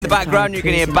background you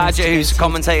can hear Badger, who's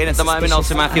commentating at the moment,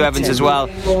 also Matthew Evans as well.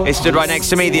 He stood right next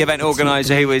to me, the event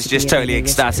organiser, who is just totally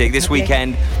ecstatic. This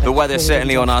weekend, the weather's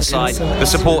certainly on our side. The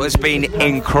support has been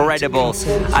incredible.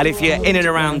 And if you're in and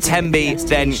around Tenby,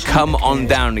 then come on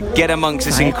down. Get amongst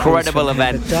this incredible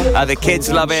event. The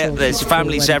kids love it. There's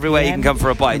families everywhere. You can come for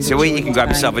a bite to eat. You can grab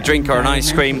yourself a drink or an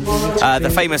ice cream.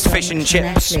 The famous fish and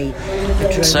chips.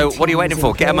 So what are you waiting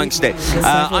for? Get amongst it.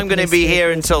 I'm going to be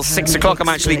here until 6 o'clock. I'm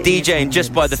actually DJing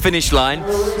just by the finish line.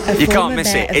 You can't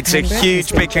miss it. It's a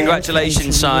huge, big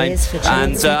congratulations sign.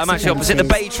 And I'm actually opposite the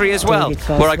Bay Tree as well,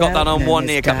 where I got that on one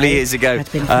knee a couple of years ago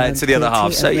to the other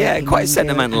half. So yeah, quite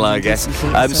sentimental, I guess.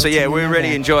 So yeah, we're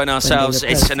really enjoying ourselves.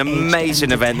 It's an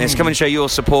amazing event. This. Come and show your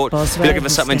support. If you're looking for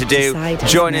something to do,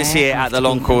 join us here at the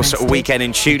Long Course Weekend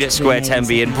in Tudor Square,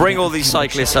 Tenby, and bring all these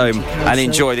cyclists home and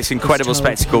enjoy this incredible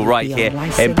spectacle right here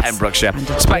in Pembrokeshire.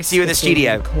 It's back to you in the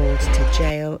studio. Called to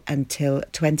jail until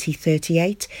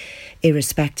 2038,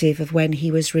 irrespective of when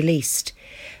he was released.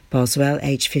 Boswell,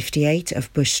 aged 58,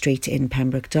 of Bush Street in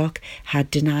Pembroke Dock,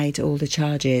 had denied all the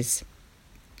charges.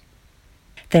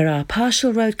 There are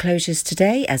partial road closures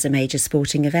today as a major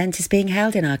sporting event is being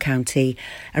held in our county.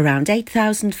 Around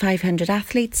 8,500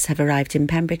 athletes have arrived in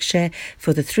Pembrokeshire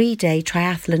for the 3-day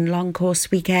triathlon long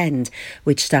course weekend,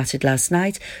 which started last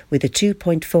night with a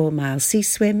 2.4-mile sea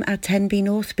swim at Tenby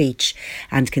North Beach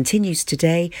and continues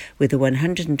today with a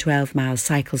 112-mile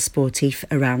cycle sportif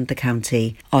around the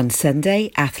county. On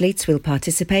Sunday, athletes will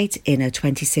participate in a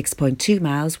 26.2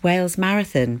 miles Wales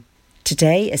Marathon.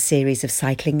 Today, a series of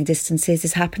cycling distances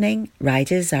is happening.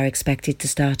 Riders are expected to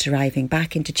start arriving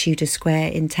back into Tudor Square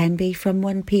in Tenby from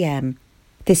 1 p.m.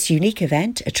 This unique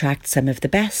event attracts some of the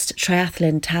best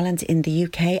triathlon talent in the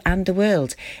UK and the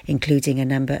world, including a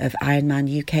number of Ironman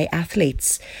UK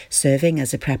athletes, serving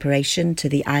as a preparation to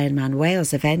the Ironman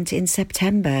Wales event in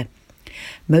September.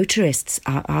 Motorists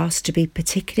are asked to be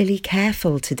particularly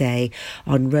careful today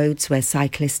on roads where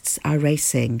cyclists are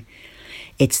racing.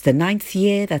 It's the 9th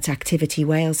year that Activity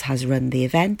Wales has run the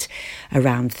event.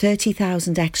 Around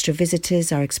 30,000 extra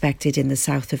visitors are expected in the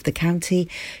south of the county,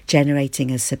 generating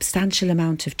a substantial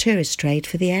amount of tourist trade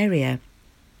for the area.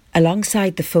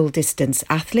 Alongside the full-distance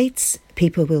athletes,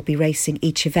 people will be racing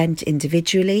each event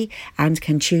individually and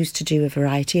can choose to do a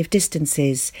variety of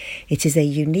distances. It is a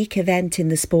unique event in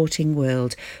the sporting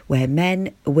world where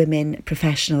men, women,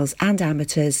 professionals and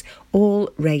amateurs all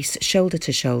race shoulder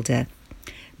to shoulder.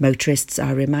 Motorists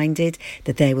are reminded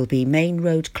that there will be main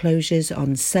road closures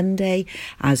on Sunday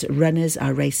as runners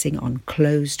are racing on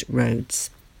closed roads.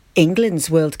 England's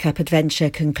World Cup adventure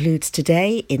concludes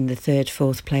today in the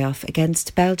 3rd-4th playoff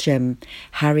against Belgium.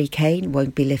 Harry Kane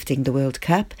won't be lifting the World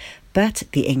Cup, but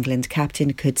the England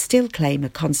captain could still claim a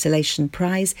consolation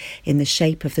prize in the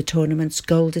shape of the tournament's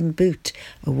Golden Boot,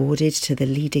 awarded to the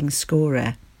leading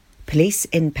scorer. Police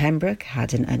in Pembroke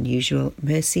had an unusual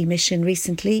mercy mission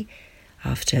recently,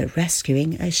 after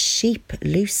rescuing a sheep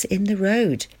loose in the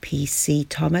road. PC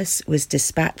Thomas was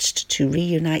dispatched to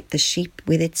reunite the sheep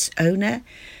with its owner.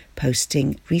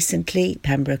 Posting recently,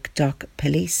 Pembroke Dock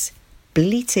Police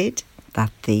bleated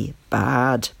that the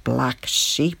bad black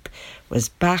sheep was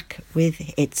back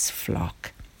with its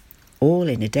flock. All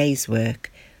in a day's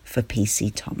work for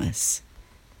PC Thomas.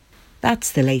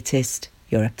 That's the latest.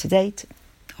 You're up to date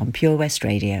on Pure West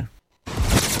Radio.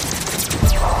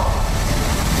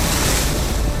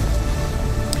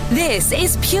 This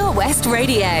is Pure West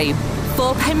Radio.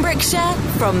 For Pembrokeshire,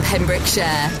 from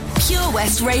Pembrokeshire. Pure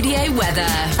West Radio weather.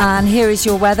 And here is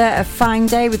your weather. A fine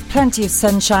day with plenty of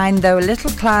sunshine, though a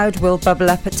little cloud will bubble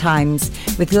up at times.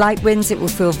 With light winds, it will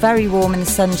feel very warm in the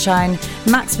sunshine.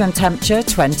 Maximum temperature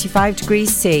 25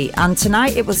 degrees C. And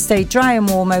tonight it will stay dry and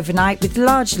warm overnight with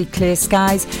largely clear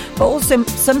skies, but also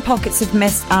some pockets of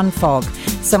mist and fog.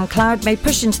 Some cloud may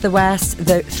push into the west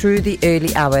through the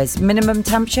early hours. Minimum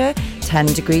temperature 10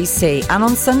 degrees C. And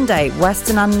on Sunday,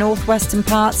 western and northwestern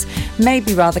parts may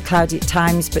be rather cloudy at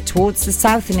times, but towards the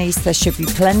south and east there should be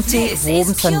plenty of warm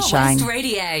sunshine. Pure West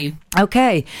Radio.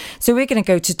 Okay, so we're going to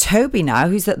go to Toby now,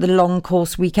 who's at the Long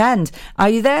Course Weekend. Are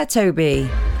you there, Toby?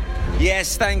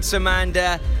 Yes, thanks,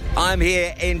 Amanda. I'm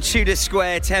here in Tudor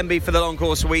Square, Tenby, for the Long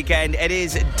Course Weekend. It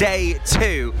is day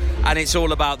 2, and it's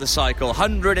all about the cycle.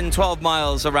 112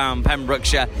 miles around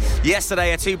Pembrokeshire.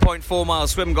 Yesterday, a 2.4-mile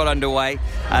swim got underway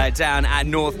down at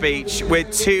North Beach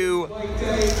with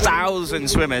 2,000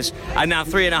 swimmers, and now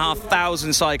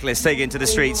 3,500 cyclists taking to the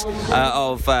streets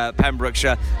of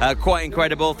Pembrokeshire. Quite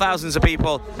incredible. Thousands of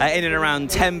people in and around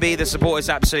Tenby. The support is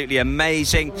absolutely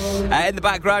amazing. In the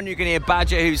background, you can hear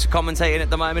Badger, who's commentating at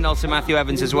the moment, also Matthew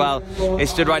Evans as well. well. He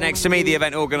stood right next to me, the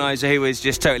event organiser, who was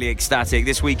just totally ecstatic.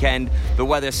 This weekend, the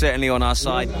weather's certainly on our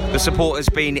side. The support has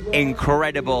been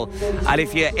incredible. And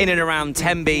if you're in and around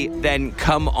Tenby, then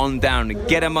come on down.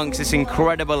 Get amongst this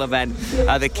incredible event.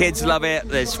 The kids love it.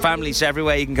 There's families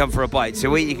everywhere. You can come for a bite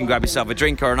to eat. You can grab yourself a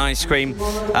drink or an ice cream.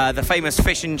 The famous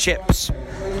fish and chips.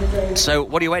 So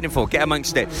what are you waiting for? Get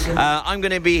amongst it. I'm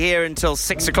going to be here until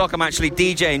 6 o'clock. I'm actually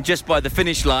DJing just by the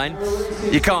finish line.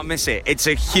 You can't miss it. It's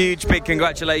a huge, big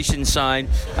congratulations sign.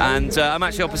 And I'm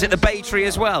actually opposite the Bay Tree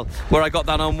as well, where I got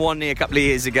that on one knee a couple of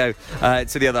years ago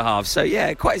to the other half. So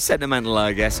yeah, quite sentimental,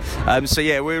 I guess. So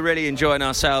yeah, we're really enjoying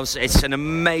ourselves. It's an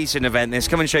amazing event. This.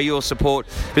 Come and show your support.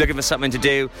 If you're looking for something to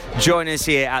do, join us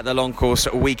here at the Long Course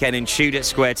weekend in Tudor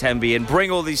Square, Tenby, and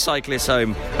bring all these cyclists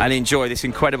home and enjoy this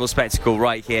incredible spectacle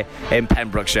right here in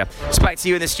Pembrokeshire. It's back to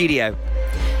you in the studio.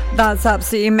 That's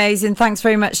absolutely amazing. Thanks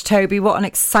very much, Toby. What an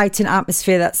exciting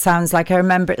atmosphere that sounds like. I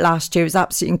remember it last year. It was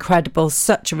absolutely incredible.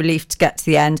 Such a relief to get to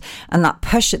the end. And that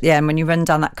push at the end, when you run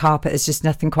down that carpet, there's just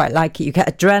nothing quite like it. You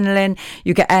get adrenaline,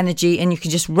 you get energy, and you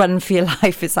can just run for your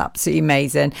life. It's absolutely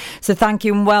amazing. So thank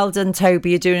you and well done, Toby.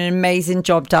 You're doing an amazing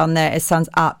job down there. It sounds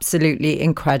absolutely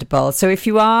incredible. So if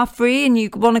you are free and you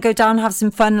want to go down and have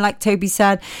some fun, like Toby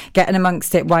said, getting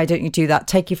amongst it, why don't you do that?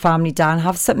 Take your family down,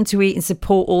 have something to eat and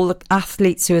support all the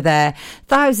athletes who are there.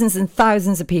 Thousands and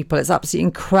thousands of people. It's absolutely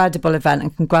incredible event,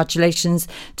 and congratulations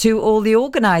to all the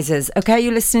organisers. Okay,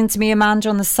 you're listening to me, Amanda,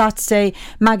 on the Saturday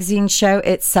magazine show.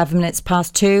 It's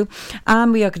 2:07,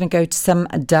 and we are going to go to some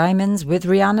Diamonds with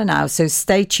Rihanna now. So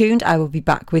stay tuned. I will be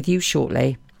back with you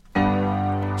shortly.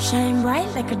 Shine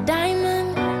bright like a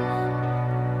diamond.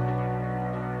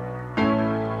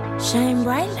 Shine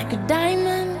bright like a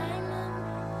diamond.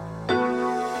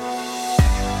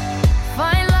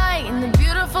 Fine light in the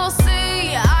beautiful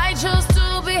sea. I chose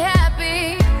to be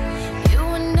happy. You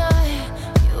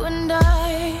and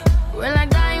I, we're like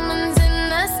diamonds in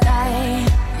the sky.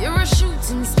 You're a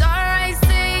shooting star, I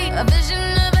see, a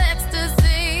vision of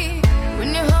ecstasy.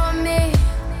 When you hold me,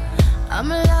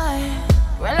 I'm alive.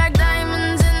 We're like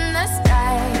diamonds in the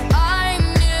sky. I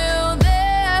knew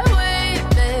that we'd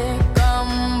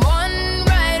become one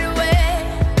right away.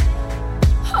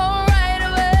 Oh, right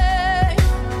away.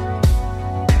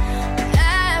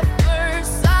 At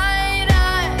first sight,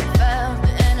 I felt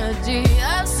the energy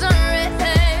of sun rays.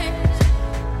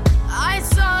 I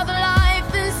saw the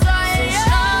life inside. So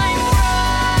shine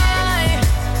bright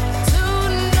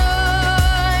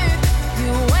tonight.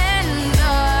 You and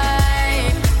I,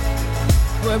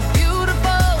 we're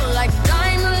beautiful like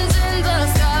diamonds in the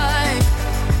sky.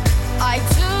 I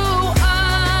too,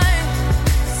 I'm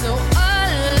so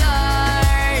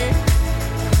alive.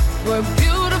 We're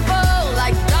beautiful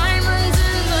like diamonds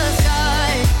in the sky.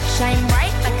 Shine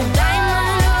bright like a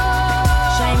diamond.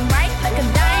 Shine bright like a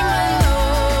diamond.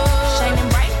 Shining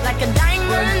bright like a diamond.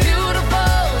 We're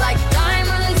beautiful like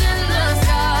diamonds in the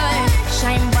sky.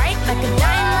 Shine bright like a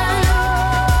diamond.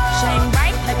 Shine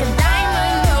bright like a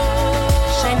diamond.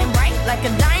 Shining bright like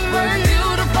a diamond. We're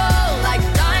beautiful like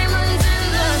diamonds in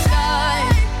the sky.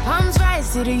 Palms rise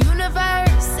to the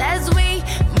universe as we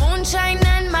moonshine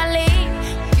and Mali.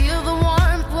 Feel the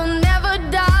warmth, we'll never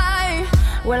die.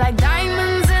 We're like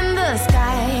diamonds in the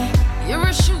sky. You're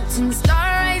a shooting star,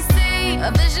 I see,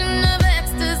 a vision of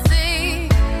ecstasy.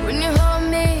 When you hold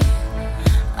me,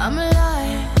 I'm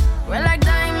alive. We're like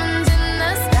diamonds in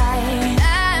the sky.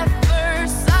 At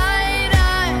first sight,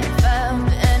 I felt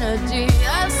the energy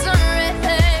of sun rays.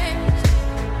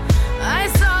 I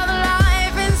saw the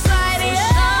life inside you.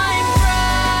 Shine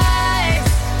bright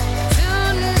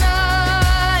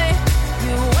tonight.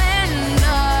 You and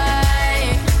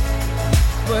I,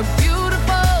 we're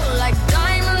beautiful like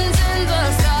diamonds in the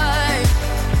sky.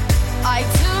 I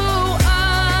too,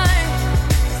 I'm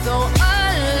so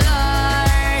alive.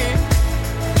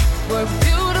 We're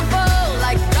beautiful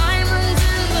like diamonds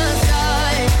in the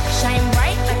sky. Shine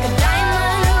bright like a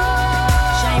diamond.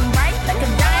 Shine bright like a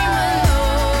diamond.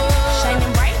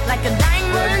 Shining bright like a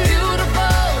diamond. We're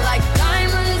beautiful like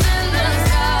diamonds in the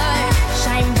sky.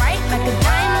 Shine bright like a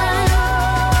diamond.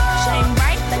 Shine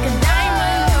bright like a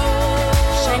diamond.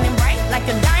 Shining bright like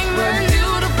a diamond. We're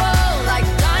beautiful like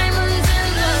diamonds in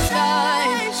the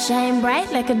sky. Shine bright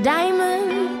like a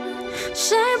diamond.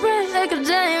 Shine bright like a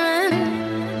diamond.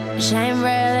 Shine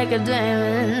bright like a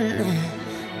diamond.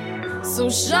 So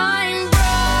shine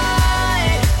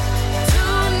bright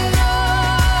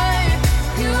tonight.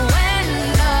 You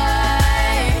and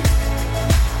I,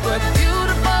 we're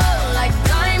beautiful like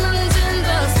diamonds in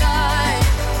the sky.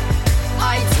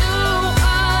 I too,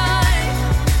 I'm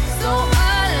so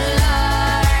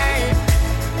alive.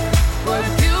 We're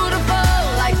beautiful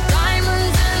like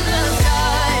diamonds in the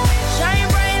sky.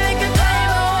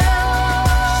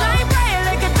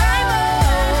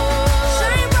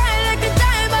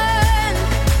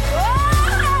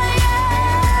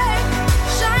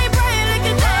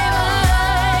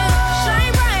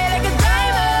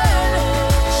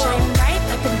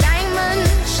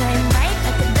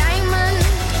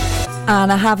 And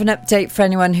I have an update for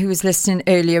anyone who was listening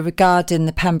earlier regarding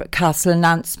the Pembroke Castle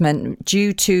announcement.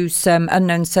 Due to some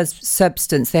unknown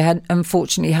substance, they had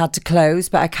unfortunately had to close,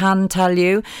 but I can tell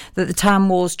you that the Town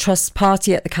Wars Trust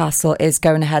party at the castle is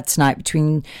going ahead tonight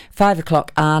between 5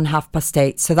 o'clock and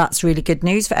 8:30. So that's really good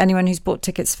news for anyone who's bought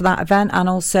tickets for that event, and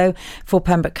also for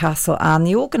Pembroke Castle and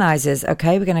the organisers.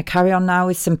 Okay, we're going to carry on now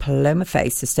with some Paloma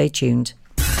Faith, so stay tuned.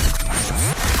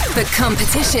 For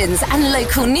competitions and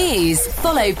local news,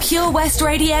 follow Pure West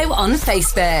Radio on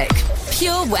Facebook.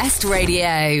 Pure West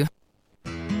Radio.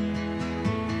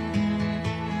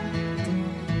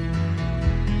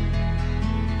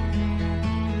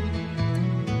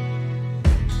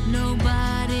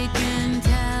 Nobody can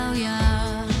tell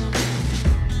ya.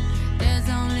 There's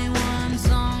only one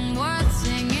song worth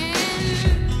singing.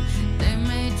 They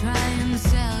may try and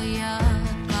sell ya,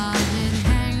 'cause it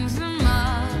hangs them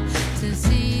up to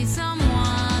see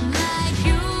someone like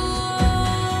you.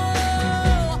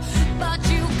 But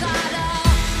you gotta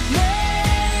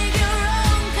make your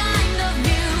own kind of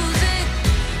music.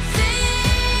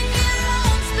 Sing your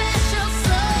own special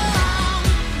song.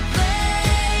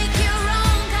 Make your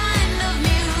own kind of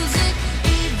music,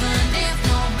 even if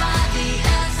nobody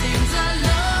else sings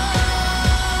along.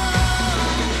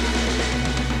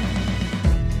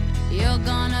 You're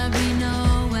gonna be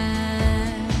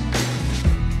nowhere,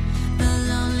 the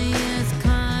loneliest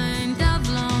kind of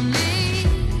lonely.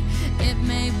 It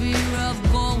may be rough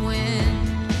going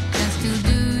just to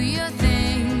do your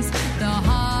things, the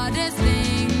hardest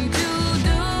thing to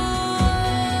do.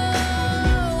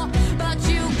 But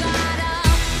you gotta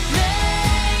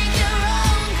make your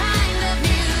own kind of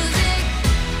music.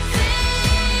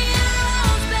 Sing your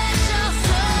own special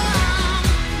song.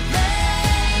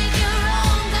 Make your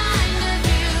own kind of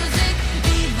music,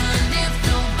 even if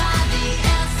nobody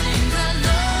else sings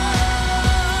along.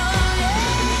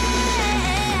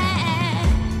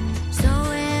 So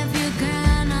if you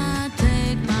cannot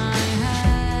take my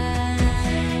hand,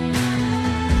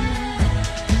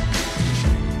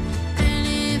 and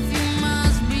if you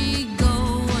must be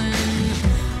going,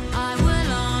 I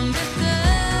will understand.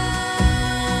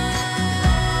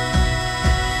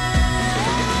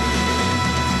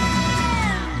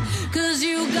 'Cause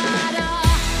you gotta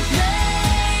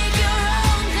make your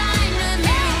own kind of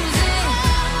music.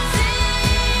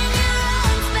 Sing your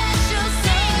own special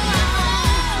song.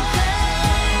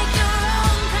 Make your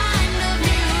own kind of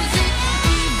music,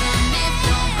 even if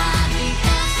nobody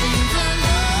else sings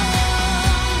along.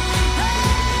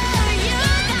 You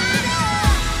gotta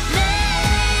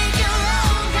make your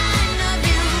own kind of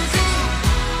music.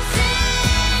 Sing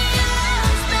your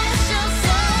own special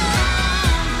song.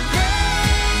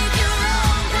 Make your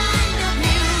own kind of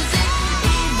music,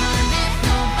 even if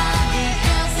nobody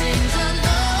else sings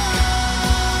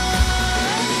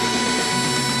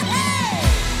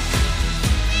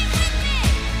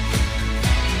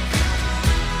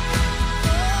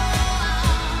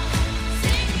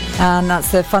And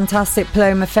that's the fantastic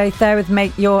Paloma Faith there with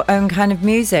Make Your Own Kind of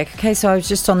Music. Okay, so I was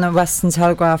just on the Western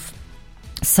Telegraph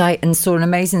site and saw an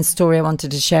amazing story I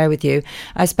wanted to share with you.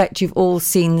 I expect you've all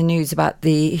seen the news about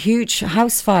the huge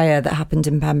house fire that happened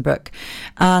in Pembroke,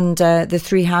 and the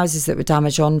 3 houses that were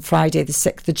damaged on Friday the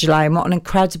 6th of July, and what an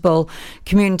incredible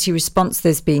community response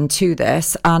there's been to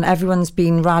this. And everyone's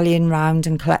been rallying round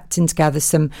and collecting together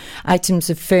some items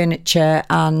of furniture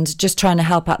and just trying to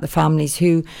help out the families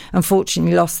who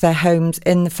unfortunately lost their homes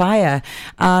in the fire.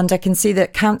 And I can see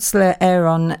that Councillor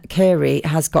Aaron Carey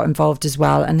has got involved as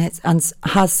well, and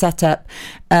has set up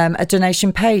a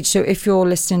donation page. So if you're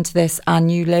listening to this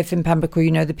and you live in Pembroke, or you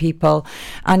know the people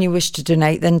and you wish to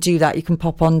donate, then do that. You can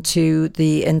pop onto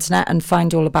the internet and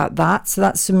find all about that. So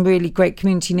that's some really great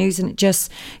community news, and it just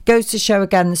goes to show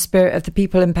again the spirit of the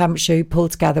people in Pembrokeshire who pull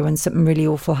together when something really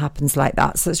awful happens like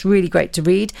that. So it's really great to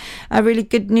read a really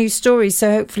good news story. So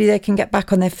hopefully they can get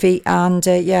back on their feet, and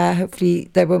hopefully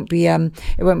there won't be it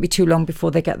won't be too long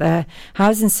before they get their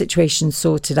housing situation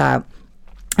sorted out.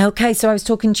 Okay, so I was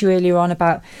talking to you earlier on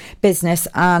about business,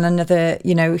 and another,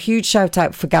 huge shout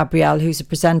out for Gabrielle, who's a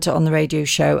presenter on the radio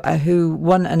show, who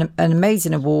won an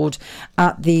amazing award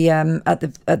at the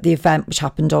event, which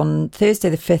happened on Thursday,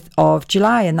 the 5th of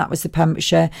July, and that was the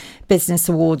Pembrokeshire Business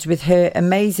Awards with her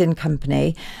amazing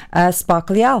company,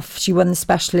 Sparkle the Elf. She won the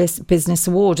Specialist Business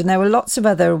Award, and there were lots of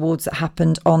other awards that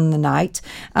happened on the night.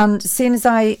 And seeing as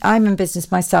I'm in business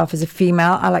myself as a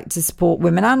female, I like to support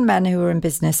women and men who are in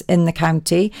business in the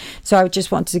county. So I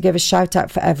just wanted to give a shout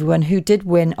out for everyone who did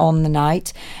win on the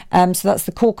night. So that's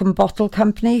the Cork and Bottle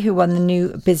Company, who won the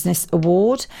New Business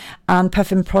Award, and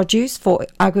Puffin Produce for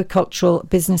Agricultural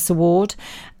Business Award,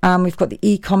 And we've got the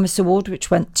e-commerce award, which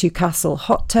went to Castle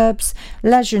Hot Tubs.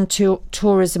 Leisure and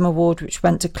Tourism award, which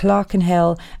went to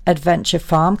Clerkenhill Adventure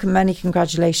Farm. Many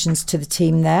congratulations to the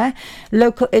team there.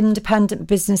 Local Independent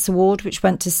Business award, which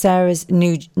went to Sarah's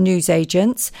News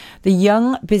Agents. The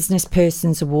Young Business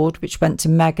Persons award, which went to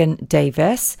Megan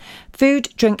Davis. Food,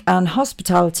 Drink and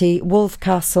Hospitality, Wolf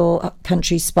Castle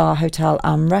Country Spa Hotel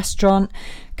and Restaurant.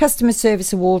 Customer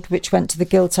Service award, which went to the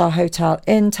Giltar Hotel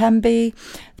in Tenby.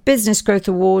 Business Growth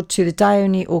Award to the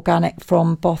Dione Organic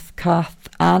from Bothcath,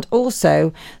 and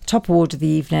also top award of the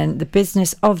evening, the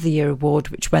Business of the Year Award,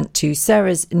 which went to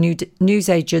Sarah's News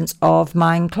Agents of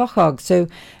Mine Clochog. So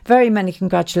very many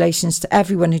congratulations to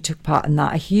everyone who took part in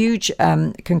that. A huge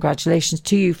congratulations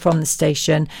to you from the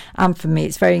station, and for me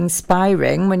it's very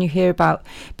inspiring when you hear about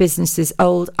businesses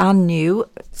old and new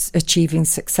achieving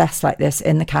success like this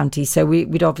in the county. So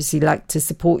we'd obviously like to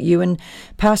support you and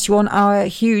pass you on our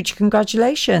huge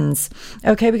congratulations.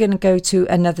 Okay, we're going to go to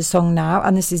another song now,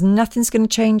 and this is Nothing's Gonna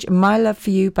Change My Love For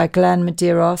You by Glenn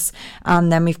Medeiros,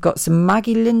 and then we've got some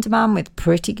Maggie Lindemann with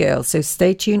Pretty Girl. So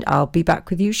stay tuned, I'll be back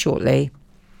with you shortly.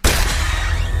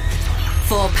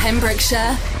 For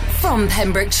Pembrokeshire, from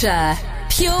Pembrokeshire,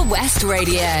 Pure West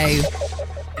Radio.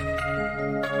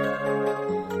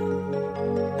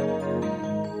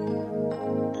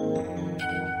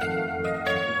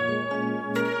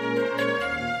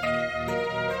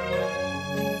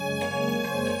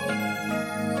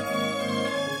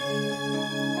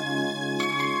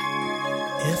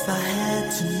 If I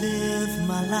had to live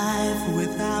my life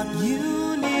without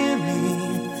you near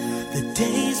me, the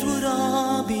days would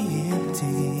all be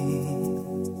empty.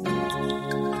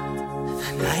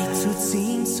 The nights would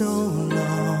seem so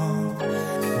long.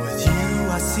 With you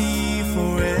I see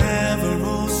forever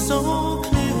oh so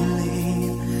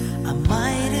clearly. I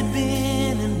might have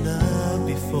been in love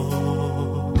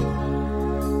before,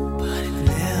 but it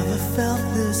never felt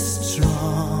this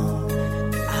strong.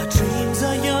 Our dreams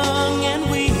are young and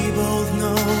we both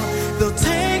know they'll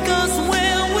take us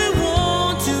where we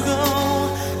want to go.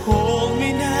 Hold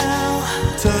me now,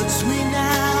 touch me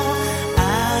now.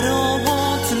 I don't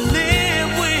want to live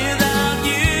without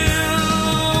you.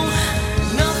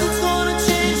 Nothing's gonna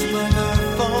change my love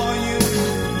for you.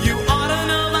 You ought to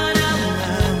know by now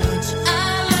how much I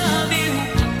love you.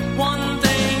 One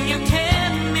thing you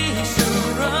can be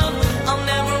sure of, I'll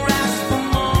never ask for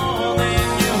more than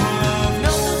your love.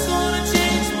 Nothing's gonna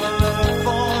change my love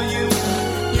for you.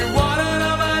 You ought to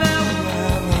know by now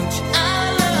how much I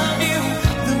love you.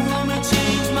 The woman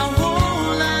changed my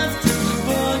whole life too,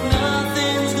 but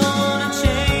nothing's gonna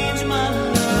change my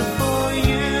love for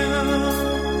you.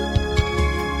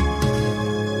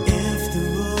 If the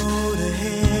road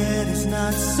ahead is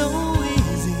not so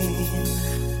easy,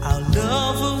 our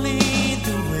love will lead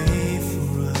the way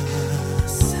for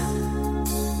us,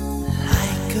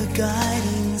 like a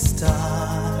guiding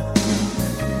star.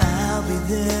 I'll be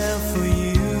there for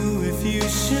you if you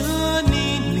should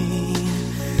need me.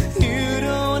 You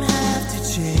don't have to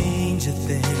change a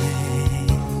thing.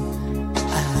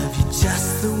 I love you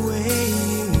just the way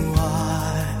you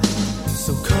are.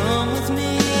 So come with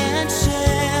me and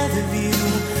share the view.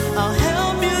 I'll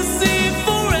help you see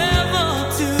forever.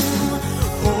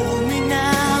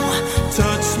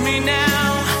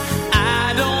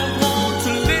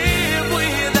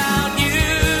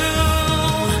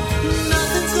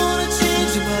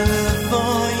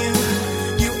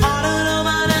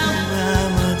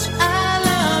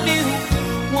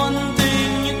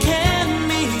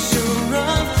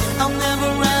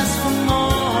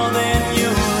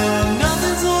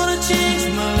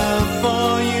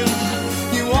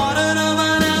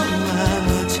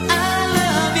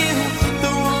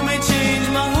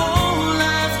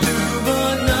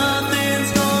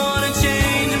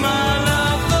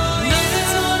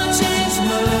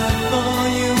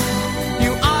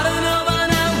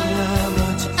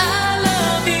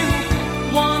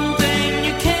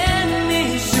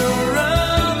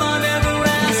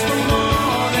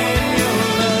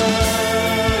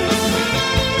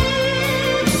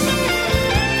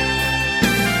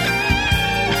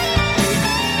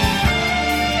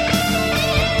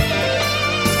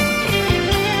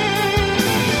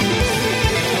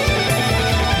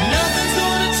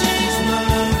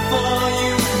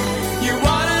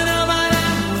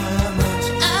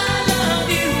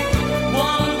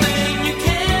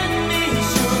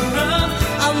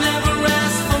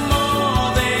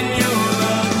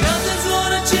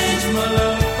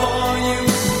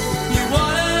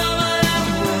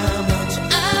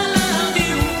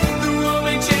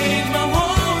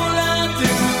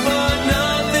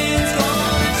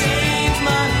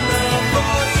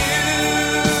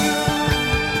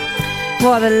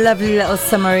 What a lovely little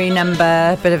summery number.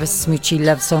 A bit of a smoochy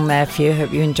love song there for you.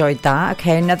 Hope you enjoyed that.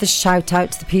 Okay, another shout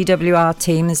out to the PWR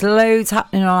team. There's loads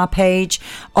happening on our page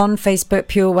on Facebook,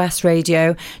 Pure West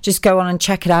Radio. Just go on and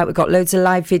check it out. We've got loads of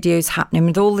live videos happening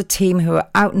with all the team who are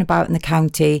out and about in the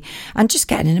county and just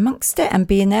getting in amongst it and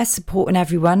being there supporting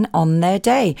everyone on their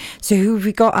day. So who have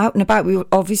we got out and about?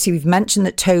 We've mentioned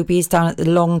that Toby is down at the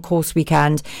long course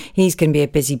weekend. He's going to be a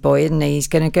busy boy, isn't he? He's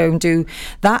going to go and do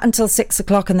that until 6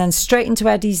 o'clock and then straight into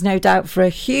Eddie's, no doubt, for a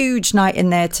huge night in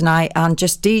there tonight and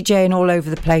just DJing all over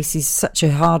the place. He's such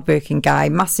a hard-working guy.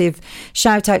 Massive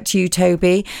shout out to you,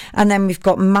 Toby. And then we've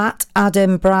got Matt,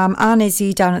 Adam, Bram and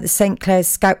Izzy down at the St Clair's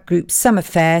Scout Group Summer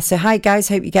Fair. So hi guys,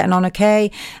 hope you're getting on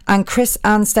okay. And Chris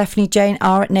and Stephanie Jane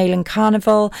are at Neyland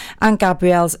Carnival and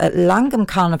Gabrielle's at Langham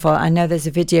Carnival. I know there's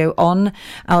a video on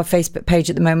our Facebook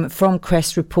page at the moment from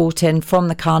Chris reporting from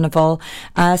the carnival.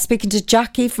 Speaking to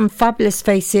Jackie from Fabulous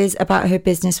Faces about her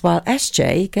business while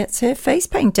SJ gets her face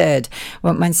painted.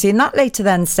 Won't mind seeing that later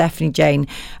then, Stephanie Jane.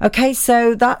 Okay,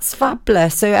 so that's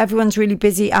fabulous. So everyone's really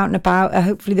busy out and about.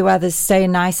 Hopefully the weather's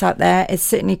staying nice out there. It's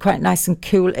certainly quite nice and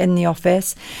cool in the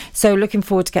office. So looking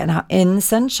forward to getting out in the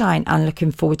sunshine and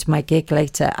looking forward to my gig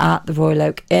later at the Royal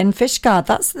Oak in Fishguard.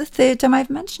 That's the third time I've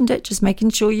mentioned it. Just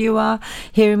making sure you are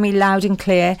hearing me loud and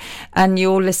clear and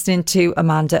you're listening to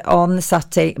Amanda on the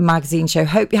Saturday Magazine Show.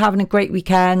 Hope you're having a great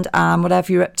weekend and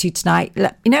whatever you're up to tonight,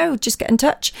 let me know. Just get in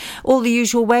touch. All the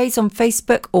usual ways on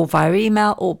Facebook or via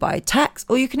email or by text,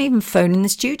 or you can even phone in the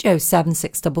studio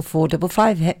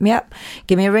 764455. Hit me up,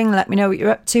 give me a ring, let me know what you're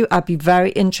up to. I'd be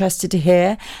very interested to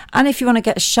hear. And if you want to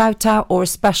get a shout out or a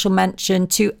special mention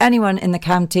to anyone in the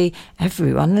county,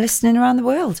 everyone listening around the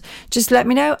world, just let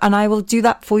me know and I will do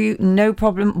that for you, no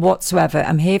problem whatsoever.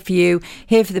 I'm here for you,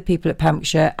 here for the people at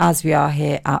Pembrokeshire, as we are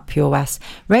here at Pure West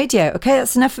Radio. Okay,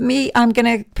 that's enough for me. I'm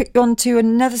going to pick you on to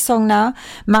another song now.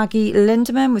 Maggie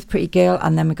Lindemann with Pretty Girl,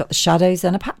 and then we've got the Shadows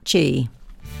and Apache.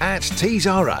 At Tees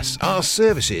R Us, our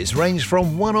services range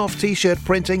from one-off t-shirt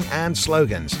printing and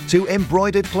slogans to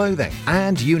embroidered clothing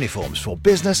and uniforms for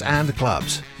business and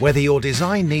clubs. Whether your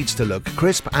design needs to look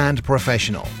crisp and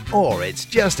professional or it's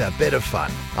just a bit of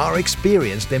fun, our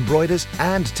experienced embroiders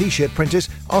and t-shirt printers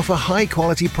offer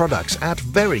high-quality products at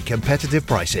very competitive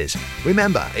prices.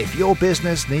 Remember, if your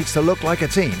business needs to look like a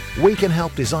team, we can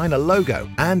help design a logo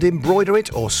and embroider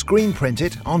it or screen print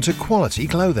it onto quality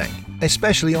clothing,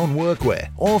 especially on workwear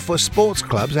or for sports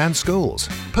clubs and schools.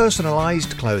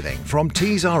 Personalised clothing from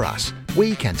Tees R Us.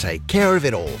 We can take care of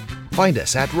it all. Find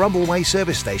us at Rumbleway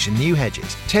Service Station, New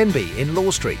Hedges, 10B in Law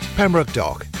Street, Pembroke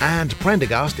Dock and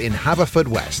Prendergast in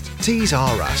Haverfordwest. Tees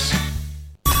R Us.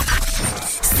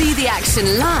 See the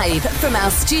action live from our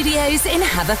studios in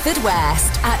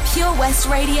Haverfordwest at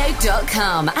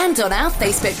purewestradio.com and on our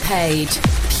Facebook page,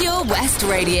 Pure West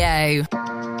Radio.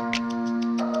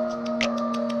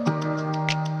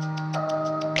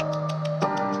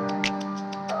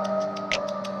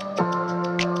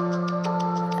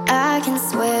 I can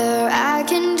swear, I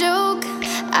can joke,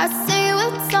 I say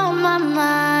what's on my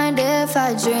mind. If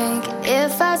I drink,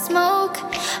 if I smoke,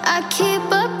 I keep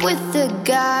up with the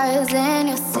guys. And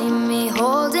you'll see me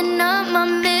holding up my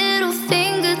middle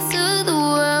finger to the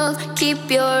world. Keep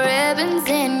your ribbons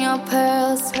and your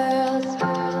pearls,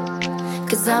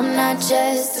 cause I'm not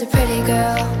just a pretty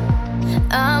girl,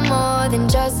 I'm more than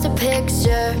just a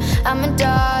picture. I'm a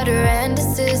daughter and a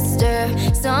sister.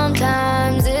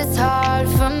 Sometimes it's hard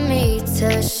for me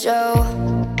to show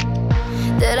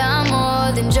that I'm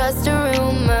more than just a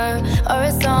rumor or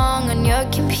a song on your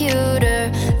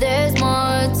computer. There's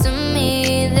more to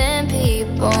me than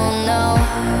people know.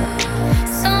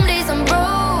 Some days I'm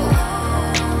broke,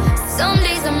 some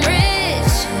days I'm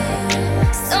rich,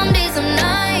 some days I'm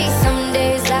nice, some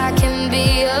days I can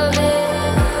be a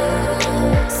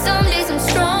bitch. Some days I'm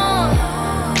strong,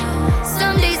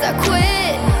 some days I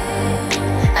quit.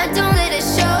 I don't let it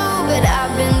show, but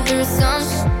I've been through some.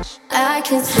 I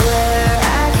can swear,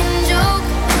 I can joke,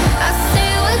 I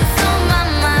say what's on my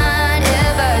mind.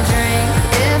 If I drink,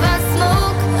 if I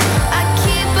smoke, I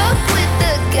keep up with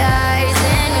the guys.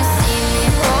 And you see me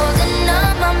holding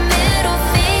up my middle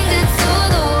finger to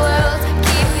the world.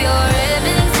 Keep your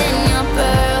ribbons and your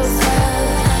pearls,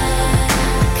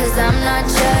 cause I'm not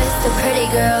just a pretty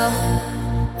girl,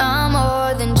 I'm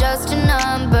more than just a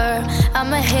number.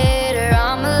 I'm a hitter,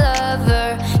 I'm a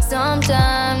lover.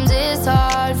 Sometimes it's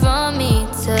hard for me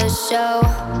to show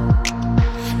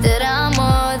that I'm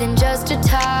more than just a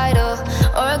title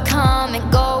or a comment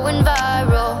going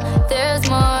viral. There's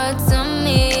more to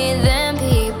me than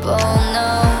people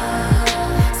know.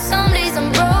 Some days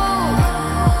I'm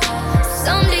broke,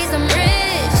 some days I'm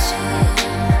rich,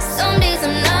 some days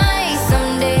I'm nice,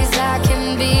 some days I can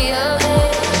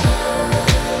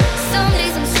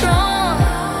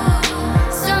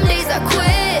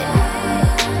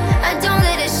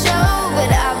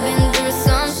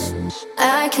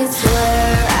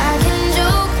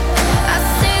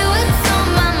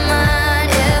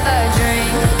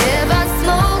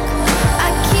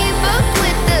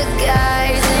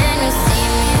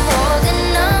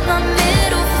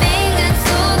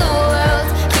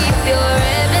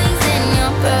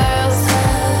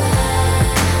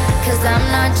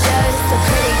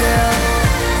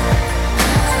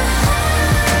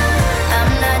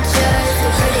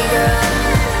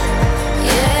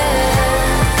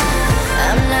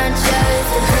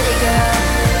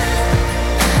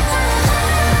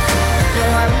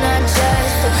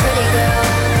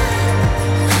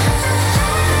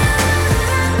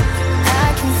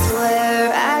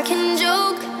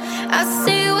I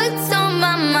see what's on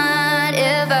my mind.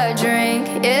 If I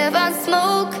drink, if I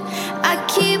smoke, I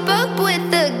keep up with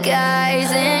the guys,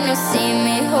 and you'll see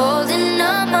me holding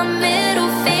up my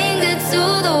middle finger to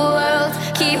the world.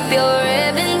 Keep your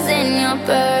ribbons and your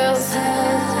pearls,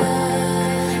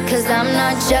 'cause I'm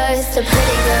not just a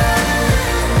pretty girl.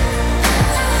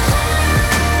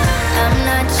 I'm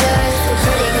not just a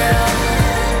pretty girl.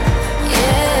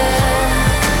 Yeah,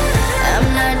 I'm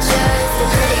not just a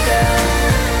pretty girl.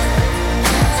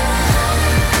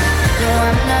 No,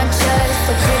 I'm not just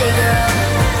a pretty girl.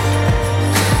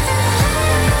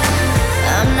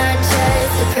 I'm not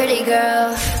just a pretty girl.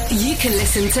 You can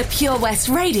listen to Pure West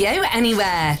Radio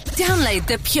anywhere. Download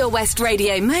the Pure West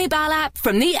Radio mobile app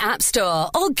from the App Store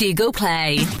or Google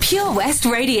Play. Pure West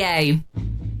Radio.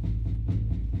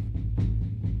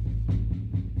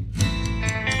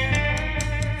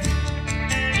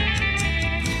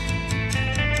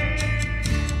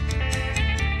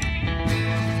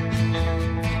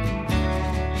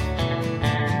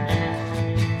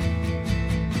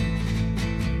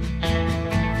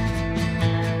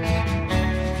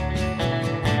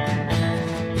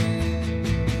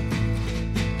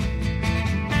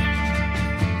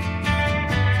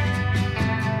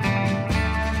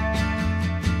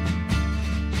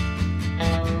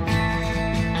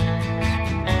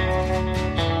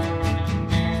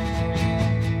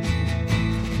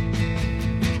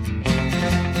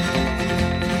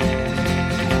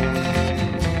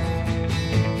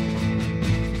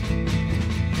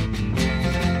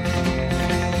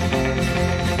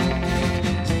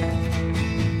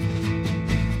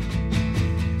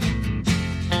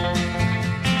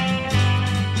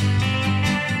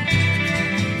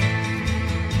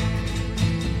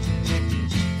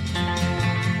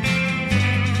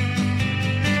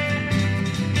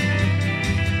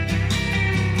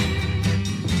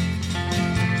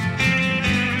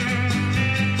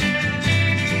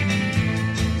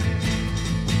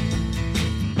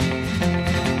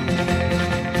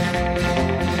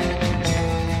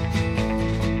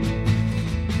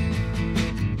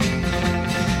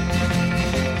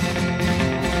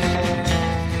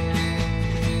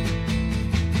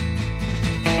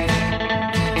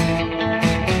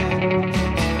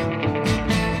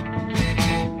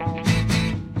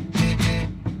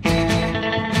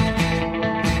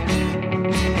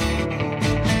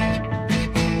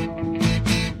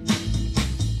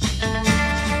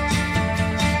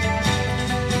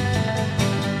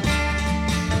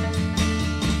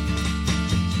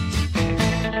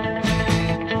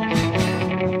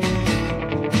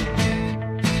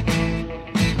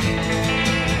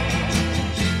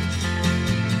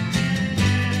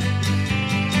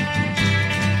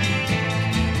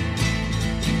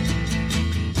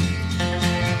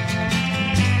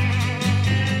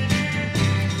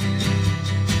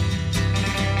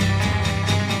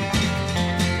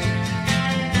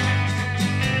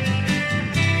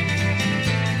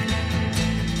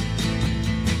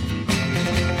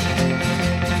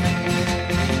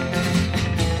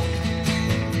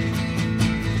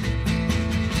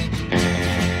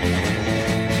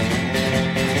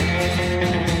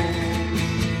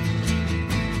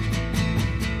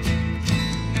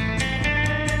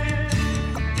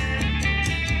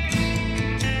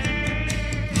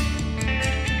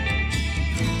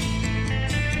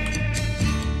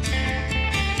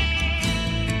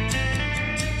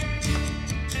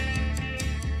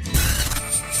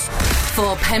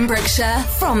 For Pembrokeshire,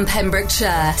 from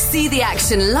Pembrokeshire. See the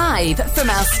action live from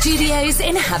our studios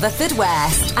in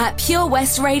Haverfordwest at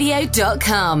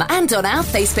purewestradio.com and on our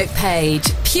Facebook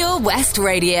page, Pure West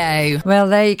Radio. Well,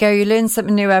 there you go. You learn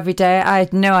something new every day. I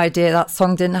had no idea that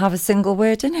song didn't have a single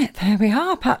word in it. There we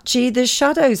are, Patchy the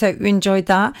Shadows. Hope you enjoyed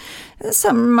that.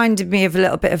 Something reminded me of a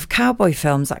little bit of cowboy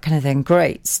films, that kind of thing.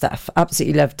 Great stuff.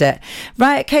 Absolutely loved it.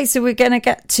 Right, okay, so we're going to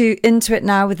get into it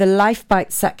now with the Life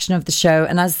Bites section of the show.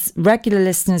 And as regular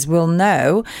listeners will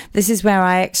know, this is where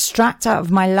I extract out of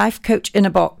my life coach in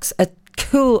a box a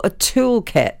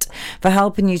toolkit for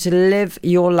helping you to live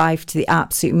your life to the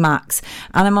absolute max.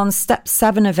 And I'm on step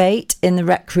 7 of 8 in the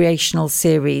recreational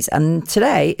series, and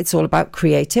today it's all about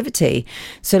creativity.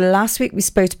 So last week we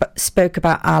spoke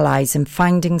about allies and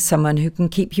finding someone who can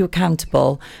keep you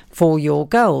accountable for your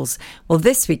goals. Well,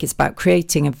 this week it's about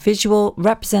creating a visual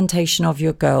representation of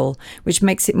your goal, which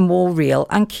makes it more real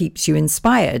and keeps you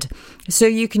inspired. So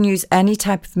you can use any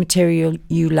type of material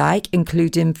you like,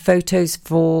 including photos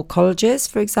for colleges,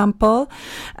 for example,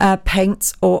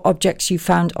 paints or objects you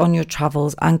found on your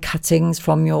travels, and cuttings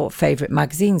from your favourite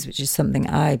magazines, which is something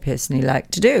I personally like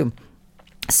to do.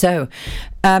 So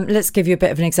let's give you a bit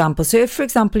of an example. So if, for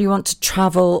example, you want to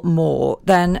travel more,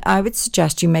 then I would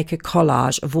suggest you make a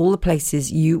collage of all the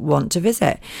places you want to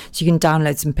visit. So you can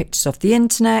download some pictures off the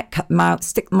internet, cut them out,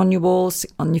 stick them on your walls,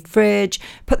 stick them on your fridge,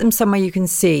 put them somewhere you can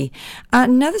see.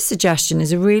 Another suggestion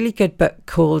is a really good book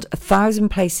called 1,000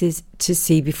 Places to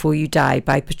See Before You Die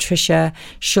by Patricia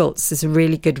Schultz. Is a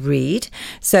really good read.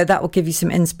 So that will give you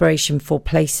some inspiration for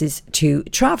places to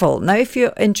travel. Now, if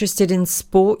you're interested in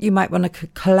sport, you might want to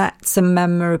collect some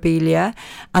memorabilia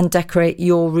and decorate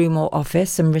your room or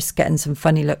office and risk getting some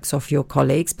funny looks off your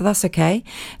colleagues, but that's okay.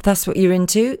 If that's what you're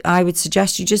into, I would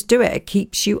suggest you just do it. It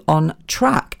keeps you on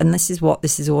track, and this is what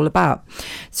this is all about.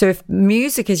 So if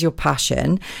music is your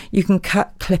passion, you can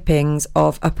cut clippings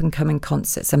of up and coming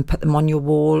concerts and put them on your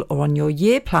wall or on your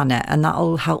year planner, and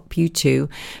that'll help you to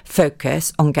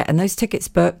focus on getting those tickets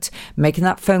booked, making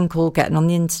that phone call, getting on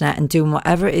the internet and doing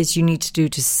whatever it is you need to do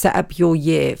to set up your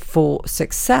year for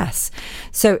success.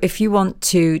 So if you want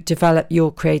to develop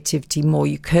your creativity more,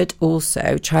 you could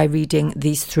also try reading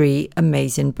these 3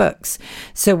 amazing books.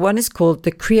 So one is called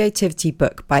The Creativity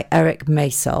Book by Eric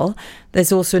Maisel.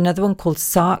 There's also another one called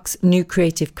Sark's New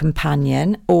Creative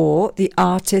Companion, or The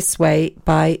Artist's Way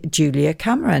by Julia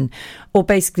Cameron, or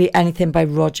basically anything by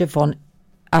Roger von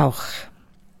Auch.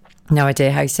 No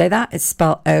idea how you say that. It's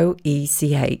spelled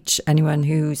OECH. Anyone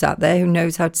who's out there who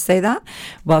knows how to say that,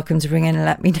 welcome to ring in and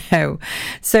let me know.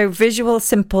 So visual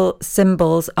simple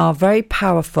symbols are very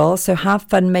powerful. So have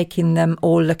fun making them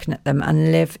or looking at them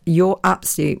and live your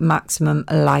absolute maximum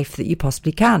life that you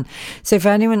possibly can. So for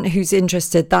anyone who's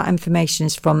interested, that information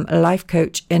is from Life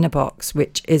Coach in a Box,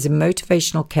 which is a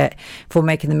motivational kit for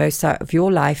making the most out of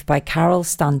your life by Carol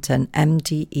Stanton,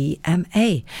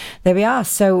 MDEMA. There we are.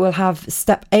 So we'll have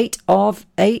step 8 of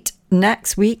 8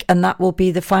 next week, and that will be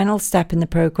the final step in the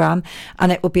program,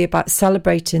 and it will be about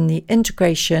celebrating the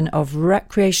integration of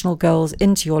recreational goals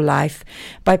into your life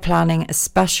by planning a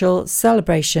special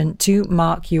celebration to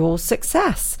mark your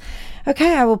success.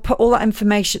 Okay, I will put all that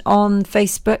information on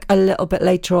Facebook a little bit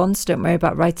later on, so don't worry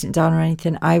about writing it down or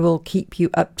anything. I will keep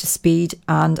you up to speed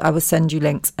and I will send you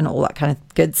links and all that kind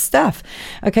of good stuff.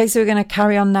 Okay, so we're going to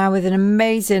carry on now with an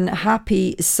amazing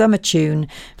happy summer tune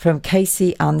from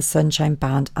Casey and the Sunshine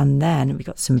Band, and then we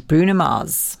got some Bruno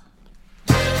Mars.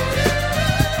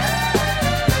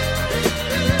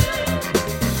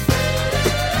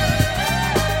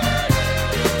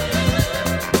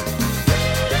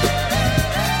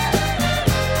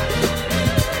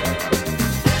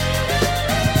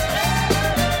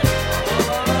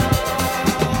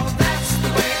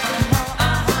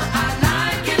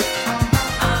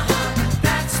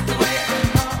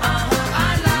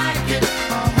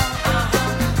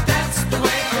 That's the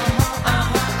way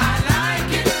I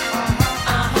like it.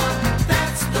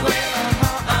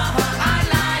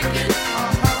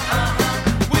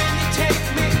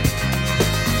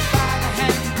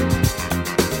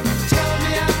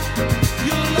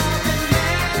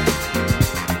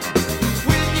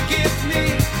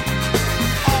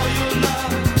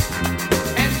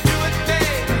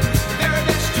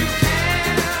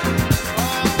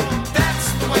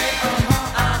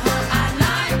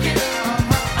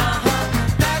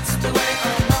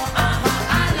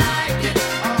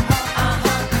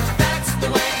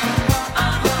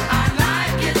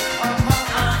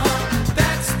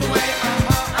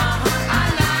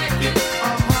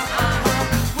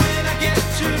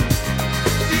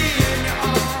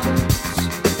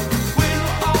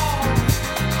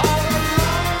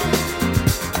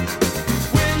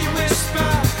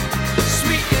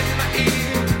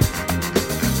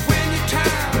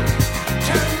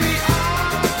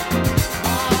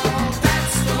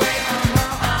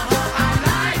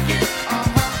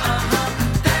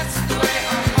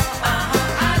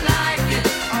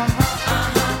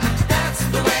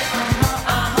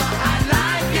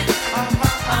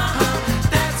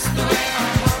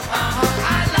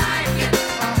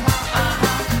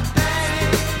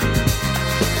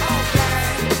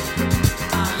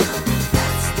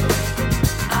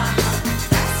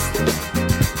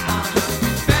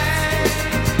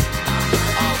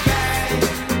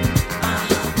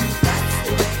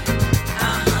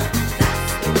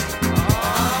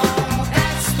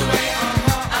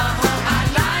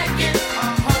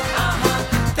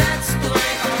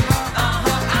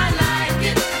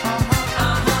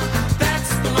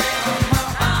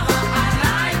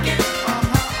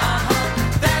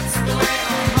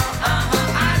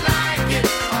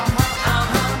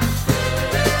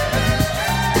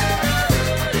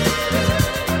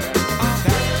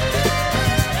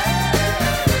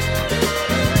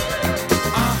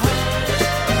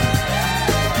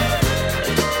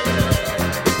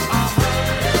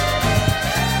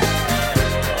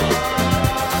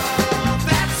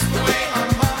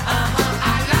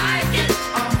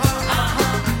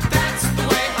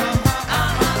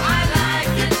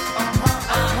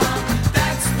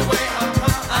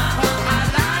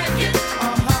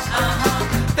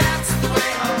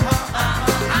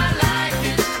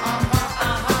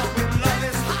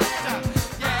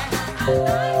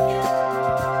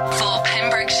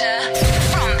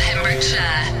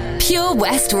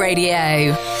 West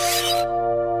Radio.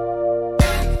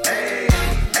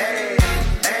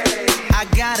 I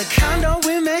got a condo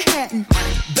in Manhattan.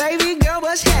 Baby girl,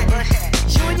 what's happening?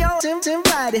 You and your Tim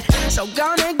invited, so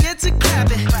gonna get to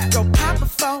clapping. Go pop it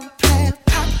for a plan,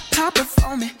 pop it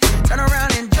for me. Turn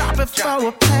around and drop it for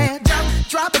a plan,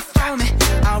 drop it for me.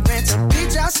 I'll rent a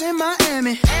beach house in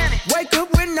Miami. Wake up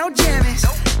with no jammies.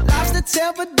 Lobster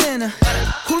tail for dinner.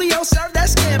 Julio served that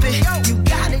scampi. You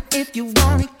got it if you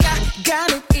want it.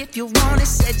 Got it if you want it.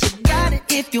 Said you got it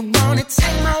if you want it.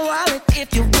 Take my wallet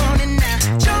if you want it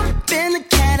now. Jump in the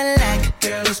Cadillac.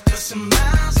 Girl, let's put some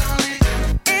miles on it.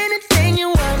 Anything you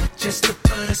want, just to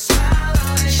put a smile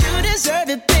on it. You deserve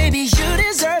it, baby. You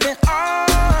deserve it all.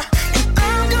 And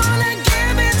I'm gonna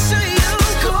give it to you.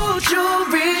 Gold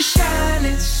jewelry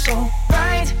shining so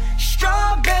bright.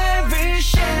 Strawberry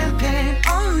champagne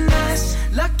on us.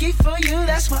 Lucky for you,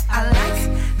 that's what I like.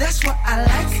 That's what I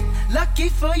like. Lucky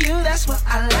for you, that's what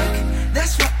I like.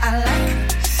 That's what I like.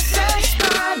 Sex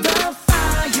by the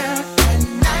fire at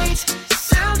night.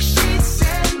 Silk sheets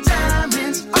and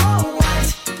diamonds, all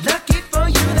white. Lucky for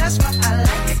you, that's what I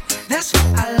like. That's what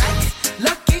I like.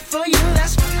 Lucky for you,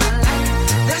 that's what I like.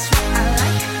 That's what I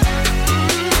like.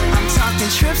 I'm talking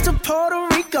trips to Puerto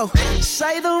Rico.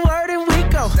 Say the word and we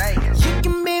go. You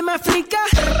can be my flica.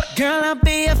 Girl, I'll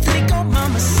be a flico,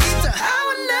 mamacita. I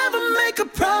would never make a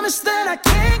promise that I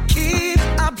can't keep.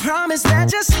 I promise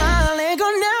that your smile ain't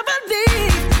gonna never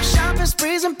leave. Shopping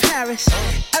sprees in Paris.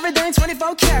 Everything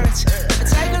 24 carats.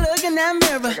 Take a look in that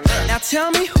mirror. Now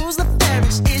tell me who's the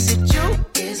fairest. Is it you?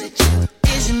 Is it you?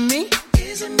 Is it me?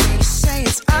 Is it me? Say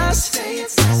it's us.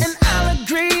 And I'll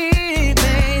agree,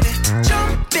 baby.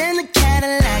 Jump in the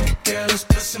Cadillac. Girl, let's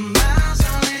put some miles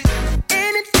on it.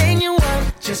 Anything you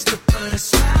want, just to put a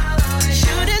smile on it.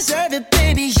 You deserve it,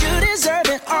 baby. You deserve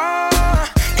it all.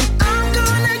 And I'm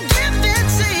gonna give it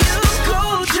to you.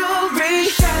 Gold jewelry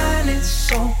shining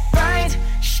so bright.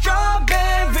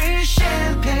 Strawberry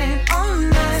champagne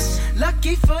on us.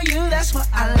 Lucky for you, that's what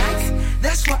I like.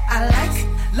 That's what I like.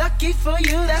 Lucky for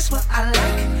you, that's what I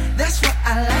like. That's what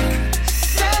I like.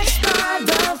 Sex by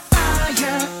the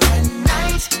fire at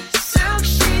night. Silk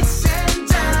sheets and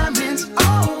diamonds,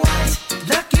 all white.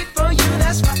 Lucky for you,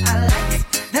 that's what I like.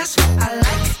 That's what I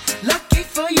like. Lucky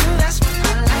for you, that's what I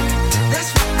like.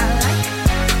 That's what I like.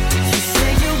 You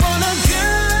say you want a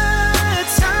good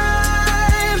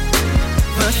time,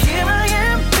 but here I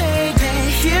am, baby.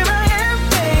 Here I am,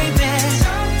 baby.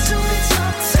 Talk to me,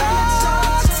 talk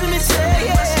to me,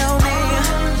 tell me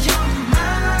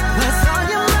what's on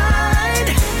your mind.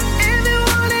 If you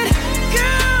want it,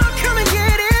 girl, come and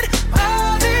get it.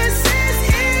 All this is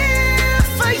here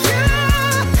for you.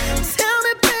 Tell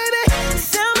me, baby,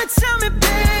 tell me,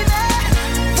 baby,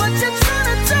 what you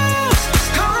tryna do?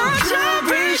 Gold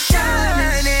jewelry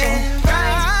shining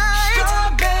bright.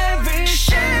 Strawberry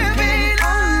champagne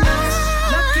on us.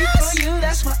 Lucky for you,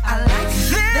 that's what I like.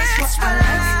 That's what I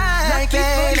like. Lucky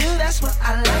for you, that's what I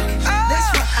like. That's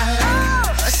what I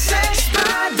like. Sex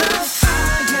by the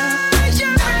fire at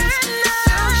night.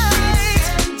 Silk sheets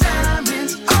and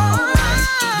diamonds, all white.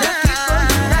 Lucky for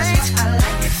you, that's what I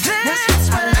like. That's what I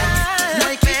like.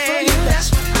 Lucky for you,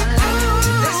 that's what I like.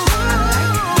 That's what I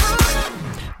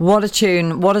like. What a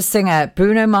tune, what a singer,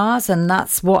 Bruno Mars, and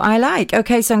that's what I like.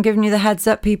 Okay, so I'm giving you the heads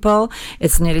up, people.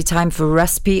 It's nearly time for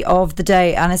recipe of the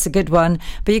day, and it's a good one.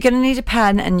 But you're going to need a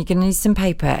pen, and you're going to need some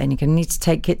paper, and you're going to need to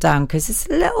take it down because it's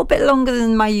a little bit longer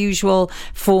than my usual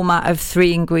format of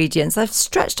 3 ingredients. I've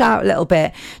stretched out a little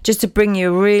bit just to bring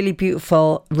you a really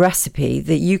beautiful recipe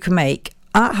that you can make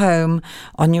at home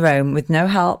on your own with no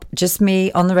help, just me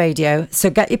on the radio. So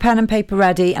get your pen and paper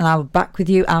ready, and I'll be back with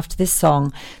you after this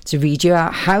song to read you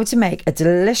out how to make a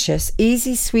delicious,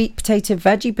 easy, sweet potato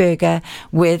veggie burger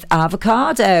with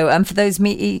avocado. And for those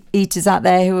meat eaters out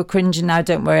there who are cringing now,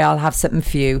 don't worry, I'll have something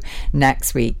for you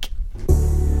next week.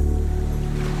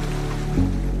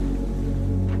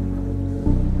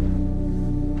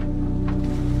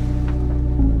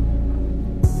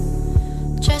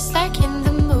 Just like in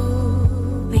the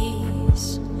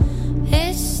movies,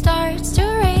 it starts to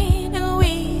rain and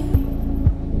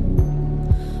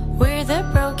we're the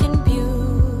broken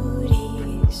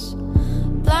beauties.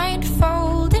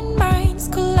 Blindfolded minds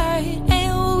collide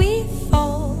and we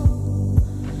fall.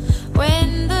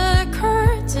 When the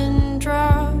curtain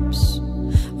drops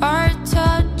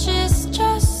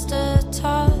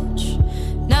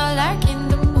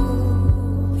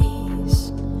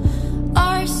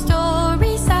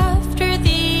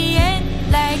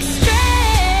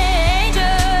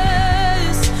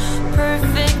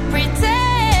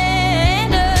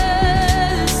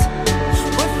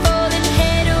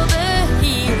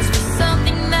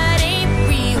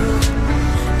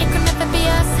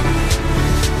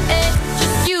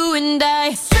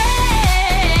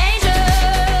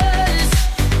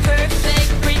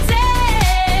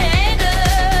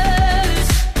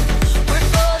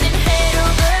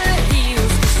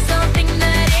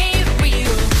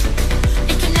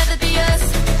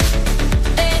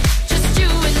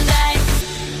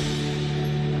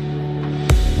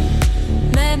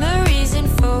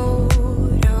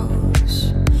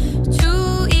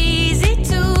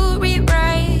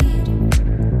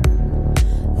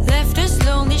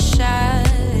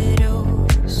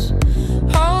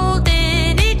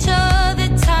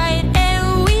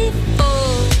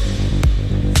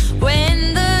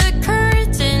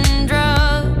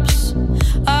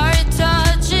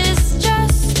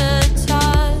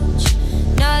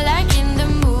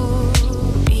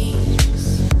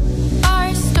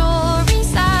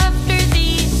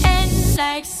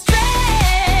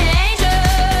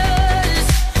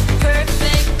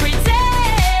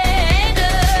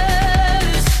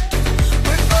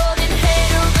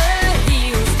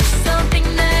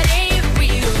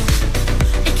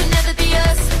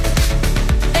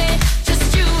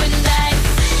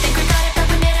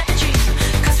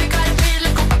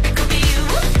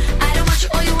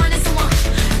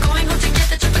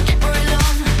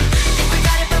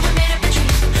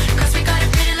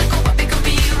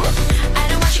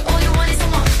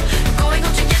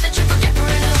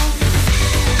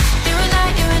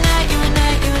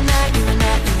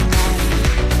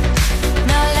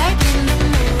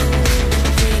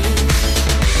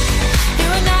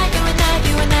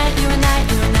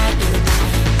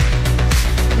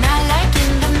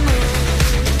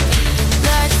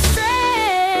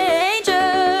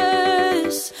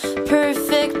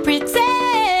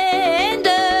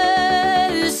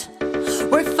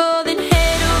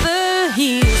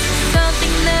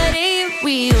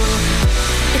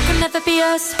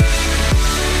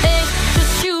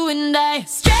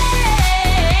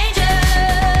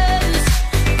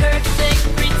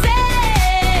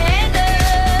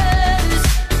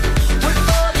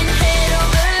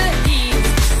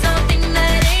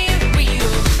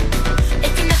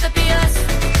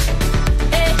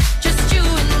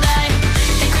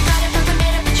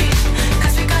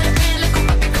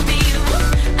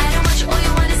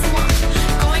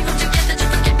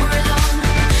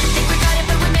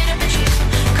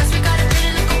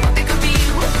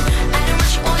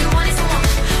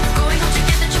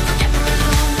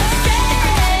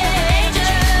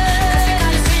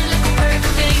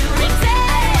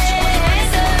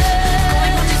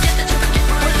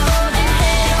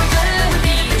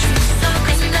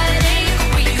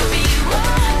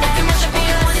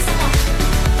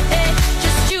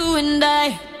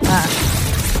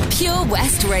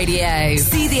Radio.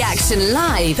 See the action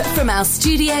live from our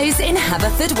studios in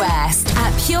Haverfordwest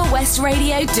at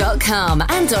purewestradio.com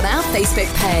and on our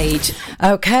Facebook page.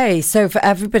 Okay, so for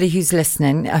everybody who's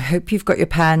listening, I hope you've got your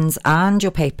pens and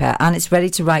your paper and it's ready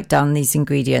to write down these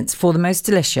ingredients for the most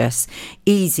delicious,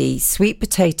 easy, sweet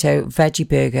potato veggie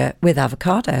burger with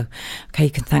avocado. Okay,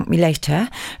 you can thank me later.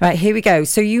 Right, here we go.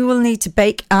 So you will need to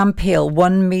bake and peel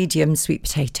 1 medium sweet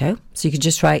potato. So you can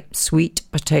just write sweet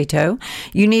potato.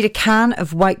 You need a can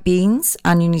of white beans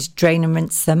and you need to drain and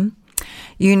rinse them.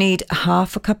 You need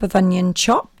half a cup of onion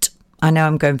chopped. I know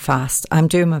I'm going fast. I'm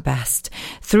doing my best.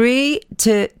 3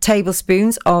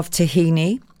 tablespoons of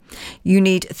tahini. You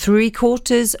need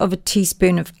 3/4 of a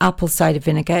teaspoon of apple cider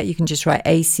vinegar. You can just write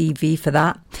ACV for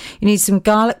that. You need some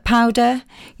garlic powder.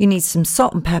 You need some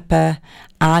salt and pepper.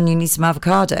 And you need some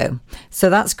avocado. So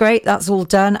that's great. That's all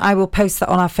done. I will post that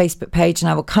on our Facebook page and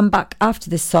I will come back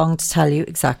after this song to tell you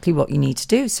exactly what you need to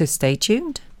do. So stay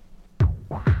tuned.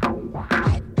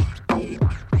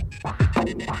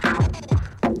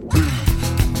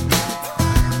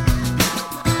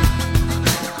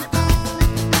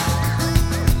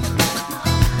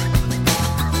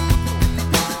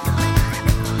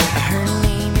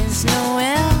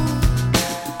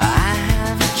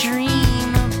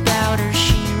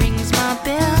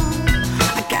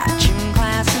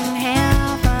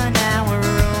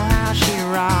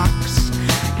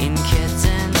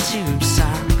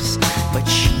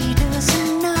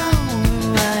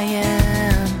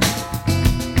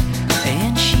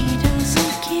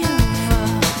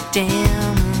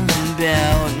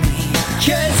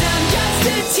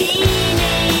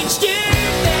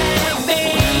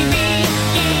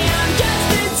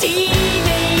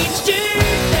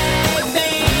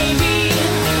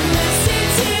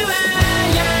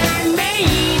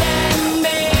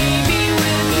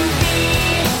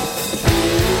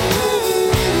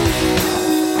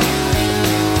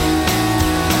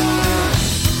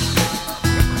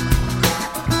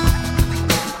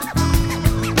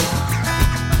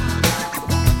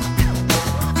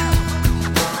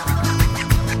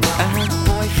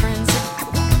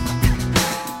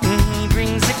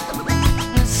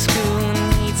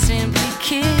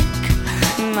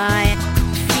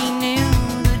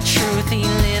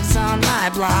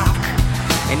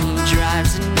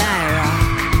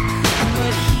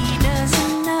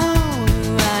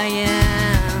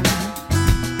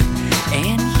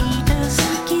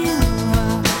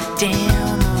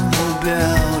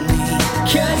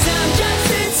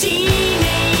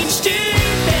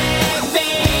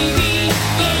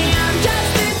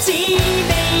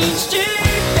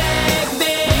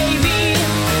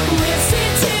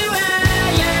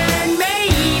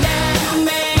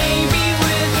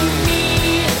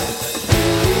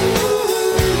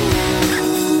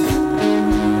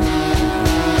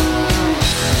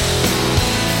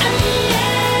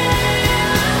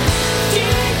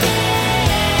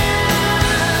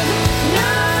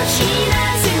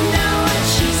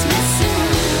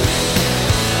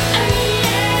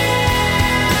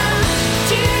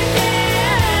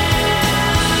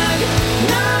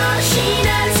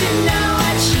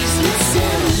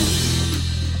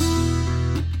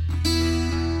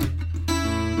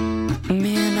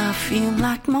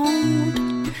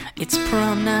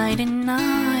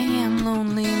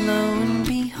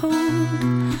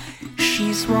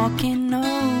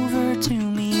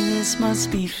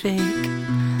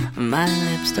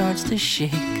 Starts to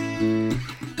shake.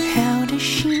 How does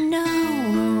she know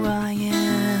who I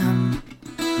am?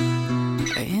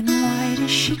 And why does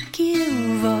she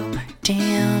give a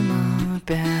damn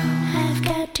about? I've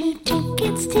got 2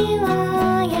 tickets to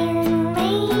Iron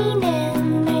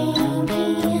Maiden, baby.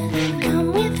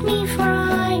 Come with me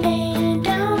Friday,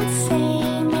 don't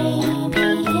say maybe.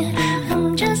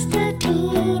 I'm just a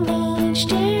teenage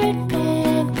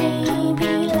dirtbag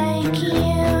baby like you.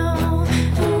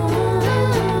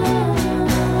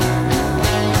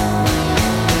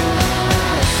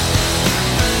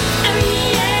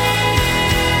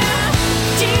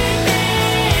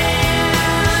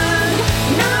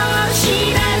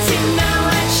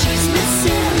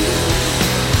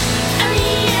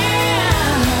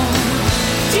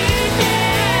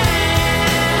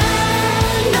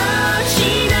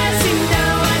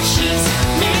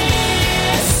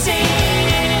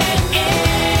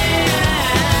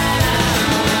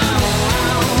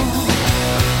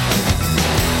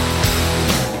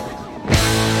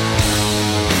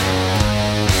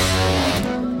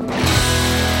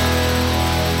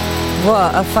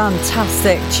 What a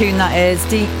fantastic tune that is.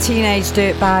 Teenage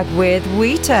Dirtbag with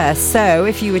Wheater. So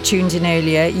if you were tuned in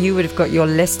earlier, you would have got your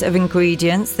list of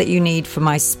ingredients that you need for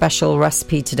my special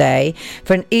recipe today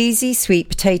for an easy sweet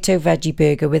potato veggie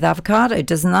burger with avocado.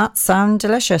 Doesn't that sound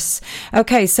delicious?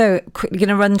 Okay, so quickly going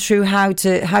to run through how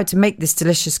to make this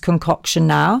delicious concoction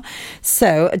now.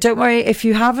 So don't worry if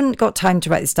you haven't got time to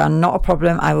write this down, not a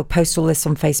problem. I will post all this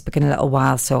on Facebook in a little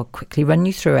while, so I'll quickly run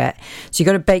you through it. So you've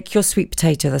got to bake your sweet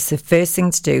potato. That's the first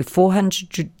thing to do.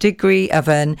 400-degree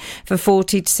oven for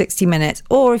 40 to 60 minutes.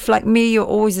 Or if, like me, you're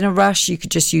always in a rush, you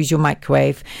could just use your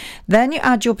microwave. Then you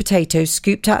add your potatoes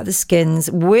scooped out of the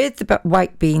skins with the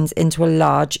white beans into a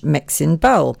large mixing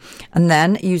bowl. And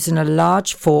then, using a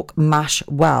large fork, mash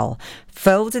well.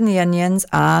 Fold in the onions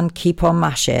and keep on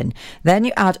mashing. Then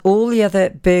you add all the other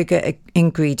burger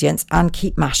ingredients and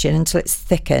keep mashing until it's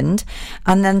thickened.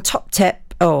 And then top tip,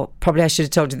 probably I should have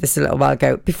told you this a little while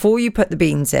ago. Before you put the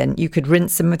beans in, you could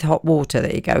rinse them with hot water.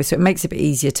 There you go. So it makes it a bit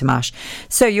easier to mash.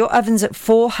 So your oven's at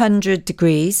 400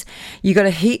 degrees. You got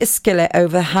to heat a skillet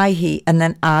over high heat and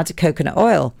then add coconut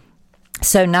oil.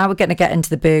 So now we're going to get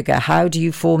into the burger. How do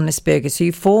you form this burger? So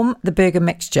you form the burger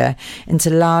mixture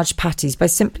into large patties by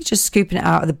simply just scooping it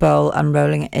out of the bowl and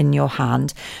rolling it in your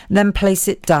hand. Then place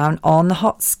it down on the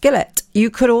hot skillet. You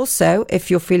could also,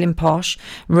 if you're feeling posh,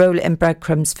 roll it in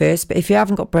breadcrumbs first. But if you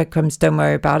haven't got breadcrumbs, don't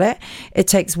worry about it. It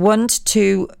takes 1 to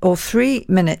 2 or 3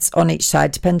 minutes on each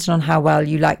side, depending on how well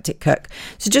you liked it cooked.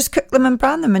 So just cook them and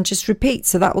brown them and just repeat.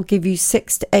 So that will give you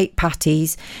 6 to 8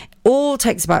 patties. All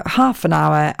takes about half an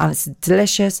hour, and it's a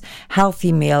delicious,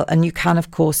 healthy meal. And you can, of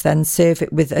course, then serve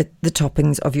it with the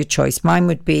toppings of your choice. Mine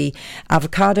would be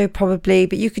avocado, probably,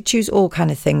 but you could choose all kind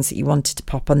of things that you wanted to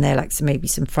pop on there, like maybe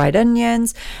some fried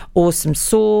onions or some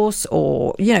sauce,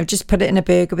 or, just put it in a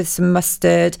burger with some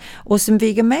mustard or some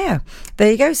vegan mayo.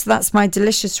 There you go. So that's my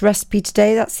delicious recipe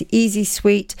today. That's the easy,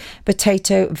 sweet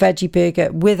potato veggie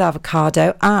burger with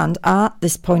avocado. And at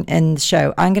this point in the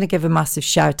show, I'm going to give a massive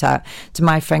shout out to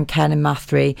my friend Ken in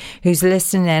Mathry, who's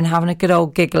listening in, having a good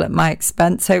old giggle at my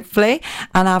expense, hopefully,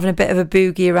 and having a bit of a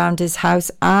boogie around his house,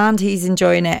 and he's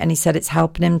enjoying it, and he said it's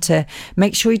helping him to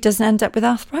make sure he doesn't end up with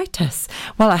arthritis.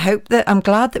 Well, I'm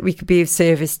glad that we could be of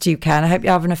service to you, Ken. I hope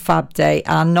you're having a fab day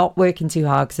and not working too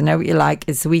hard, because I know what you like.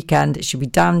 It's the weekend. It should be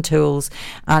down tools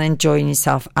and enjoying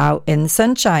yourself out in the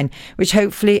sunshine, which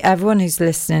hopefully everyone who's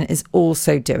listening is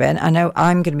also doing. I know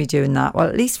I'm going to be doing that, well,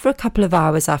 at least for a couple of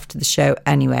hours after the show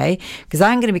anyway, because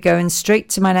I'm going to be going straight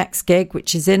to my next gig,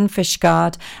 which is in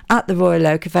Fishguard at the Royal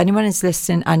Oak. If anyone is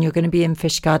listening and you're going to be in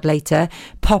Fishguard later,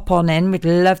 pop on in. We'd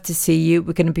love to see you.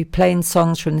 We're going to be playing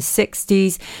songs from the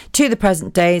 60s to the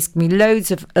present day. It's going to be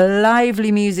loads of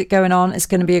lively music going on. It's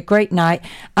going to be a great night,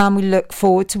 and we look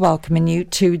forward to welcoming you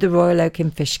to the Royal Oak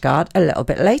in Fishguard a little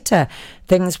bit later.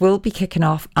 Things will be kicking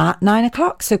off at 9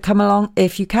 o'clock, so come along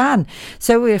if you can.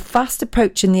 So we're fast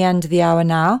approaching the end of the hour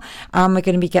now, and we're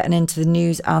going to be getting into the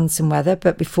news and some weather.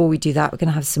 But before we do that, we're going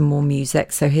to have some more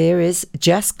music. So here is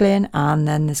Jess Glynn, and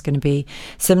then there's going to be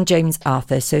some James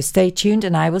Arthur. So stay tuned,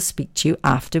 and I will speak to you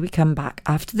after we come back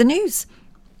after the news.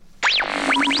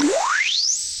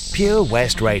 Pure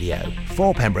West Radio,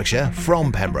 for Pembrokeshire,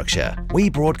 from Pembrokeshire. We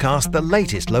broadcast the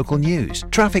latest local news,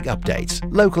 traffic updates,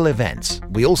 local events.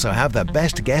 We also have the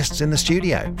best guests in the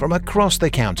studio from across the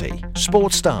county,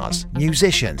 sports stars,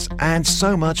 musicians, and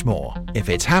so much more. If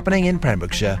it's happening in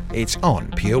Pembrokeshire, it's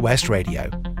on Pure West Radio.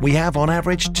 We have on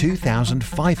average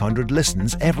 2,500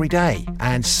 listens every day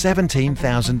and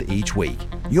 17,000 each week.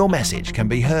 Your message can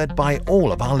be heard by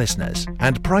all of our listeners,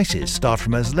 and prices start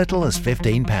from as little as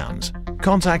 £15.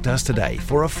 Contact us today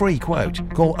for a free quote.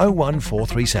 Call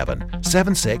 01437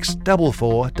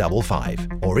 764455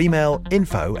 or email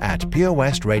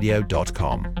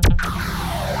info@purewestradio.com.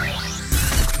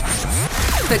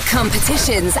 For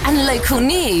competitions and local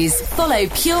news, follow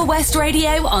Pure West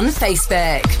Radio on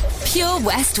Facebook. Pure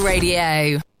West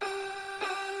Radio.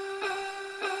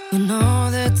 You know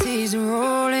the tears are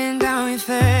rolling down your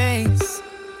face,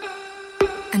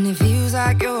 and it feels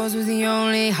like yours was the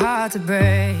only heart to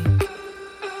break.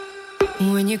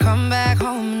 When you come back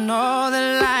home and all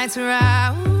the lights are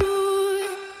out,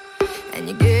 and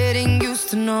you're getting used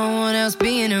to no one else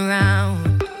being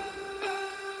around.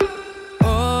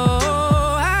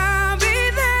 Oh, I'll be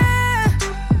there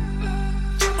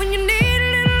when you need a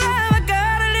little love. I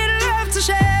got a little love to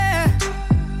share.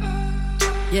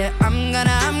 Yeah, I'm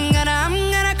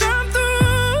gonna come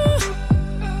through.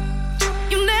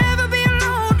 You'll never be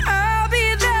alone. I'll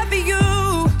be there for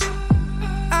you.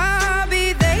 I'll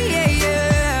be there, yeah,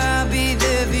 yeah. I'll be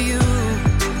there for you.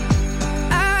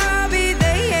 I'll be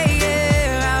there, yeah,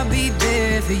 yeah. I'll be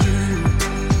there for you.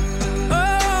 Oh,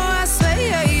 I swear,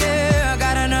 yeah, yeah.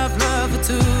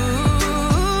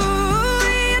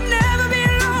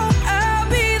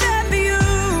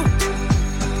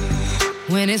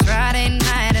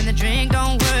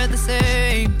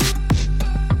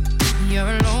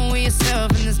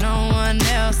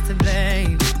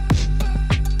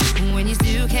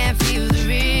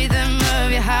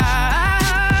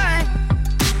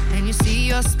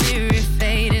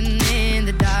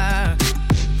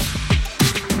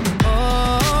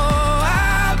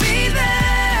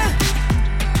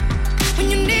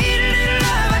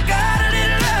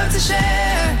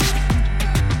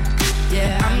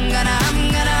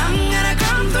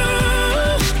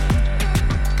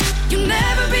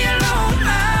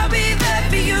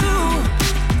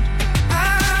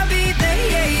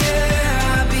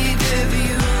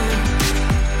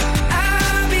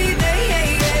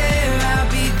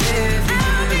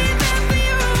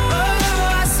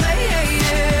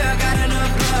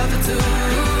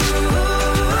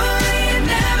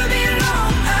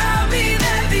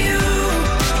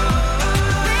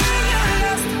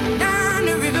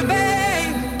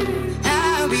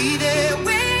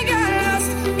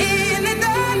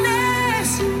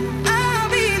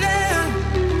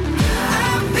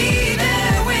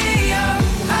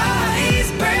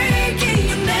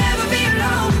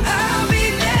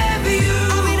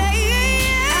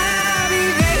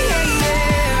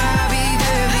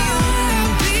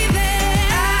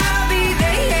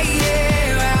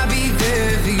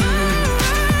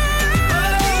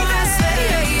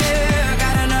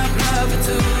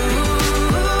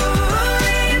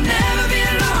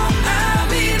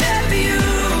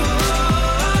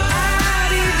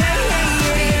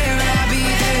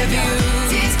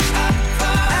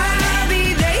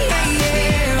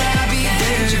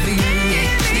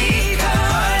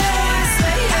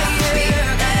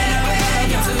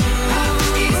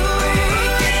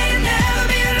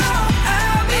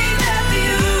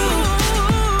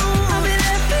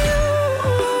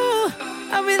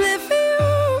 I'll be there for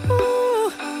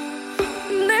you.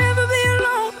 Never be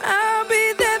alone, I'll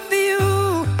be there for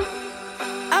you.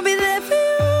 I'll be there for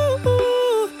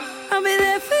you. I'll be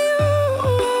there for you.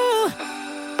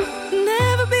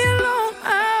 Never be alone,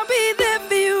 I'll be there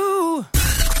for you.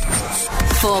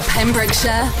 For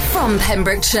Pembrokeshire, from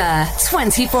Pembrokeshire,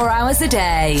 24 hours a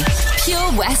day.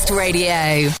 Pure West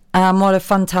Radio. What a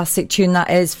fantastic tune that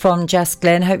is from Jess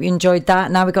Glynn. Hope you enjoyed that.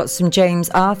 Now we've got some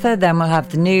James Arthur, then we'll have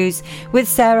the news with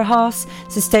Sarah Haas.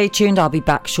 So stay tuned, I'll be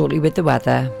back shortly with the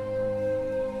weather.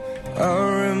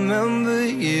 I remember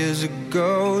years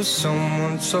ago,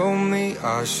 someone told me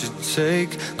I should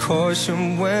take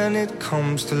caution when it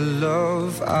comes to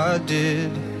love. I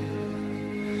did.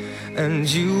 And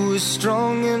you were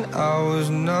strong and I was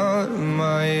not.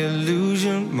 My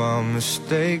illusion, my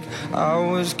mistake. I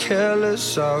was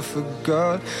careless, I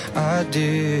forgot I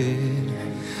did.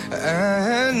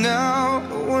 And now,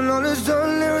 when all is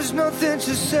done, there is nothing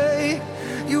to say.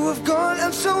 You have gone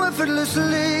and so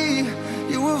effortlessly.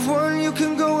 You have won, you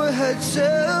can go ahead,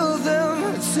 tell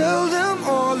them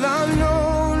all I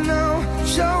know now.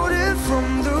 Shout it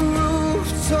from the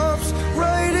rooftops,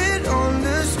 write it on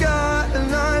the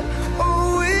skyline.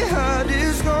 All we had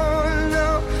is gone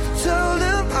now. Tell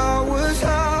them I was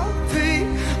happy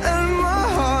and my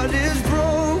heart is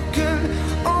broken.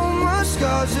 All my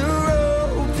scars are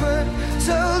open.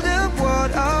 Tell them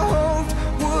what I hoped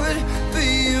would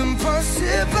be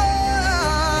impossible.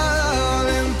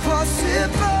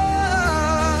 Impossible.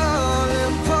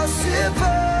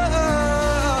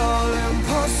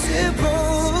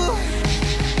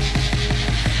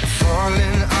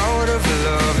 Falling out of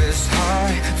love is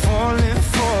high. Falling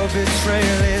for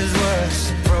betrayal is worse.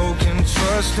 Broken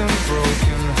trust and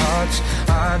broken hearts.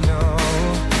 I know.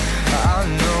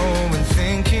 And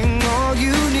thinking all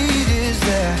you need is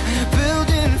there.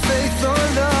 Building faith on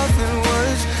nothing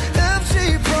words. Empty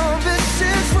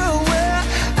promises will wear.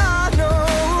 I know.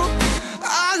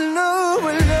 And now,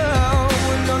 when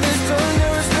all is done,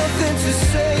 there is nothing to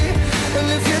say. And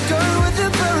if you're done with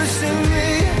embarrassing me,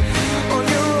 on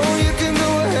your own you can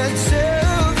go ahead,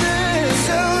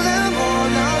 tell them all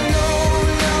I know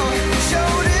now.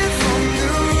 Shout it from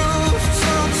the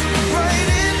rooftops, write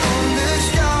it on the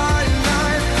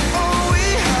skyline. All we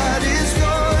had is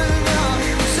gone now.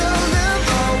 Tell them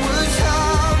I was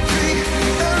happy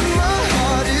and my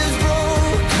heart is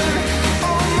broken.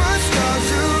 All my scars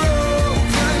are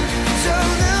open. Tell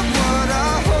them what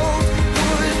I hoped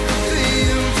would be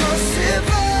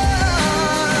impossible.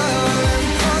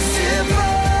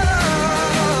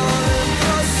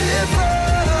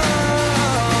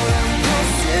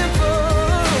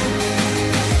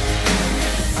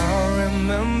 I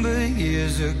remember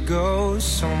years ago,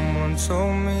 someone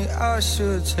told me I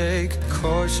should take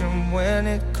caution when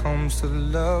it comes to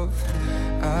love.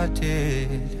 I did.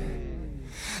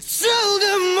 Tell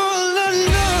them all I know.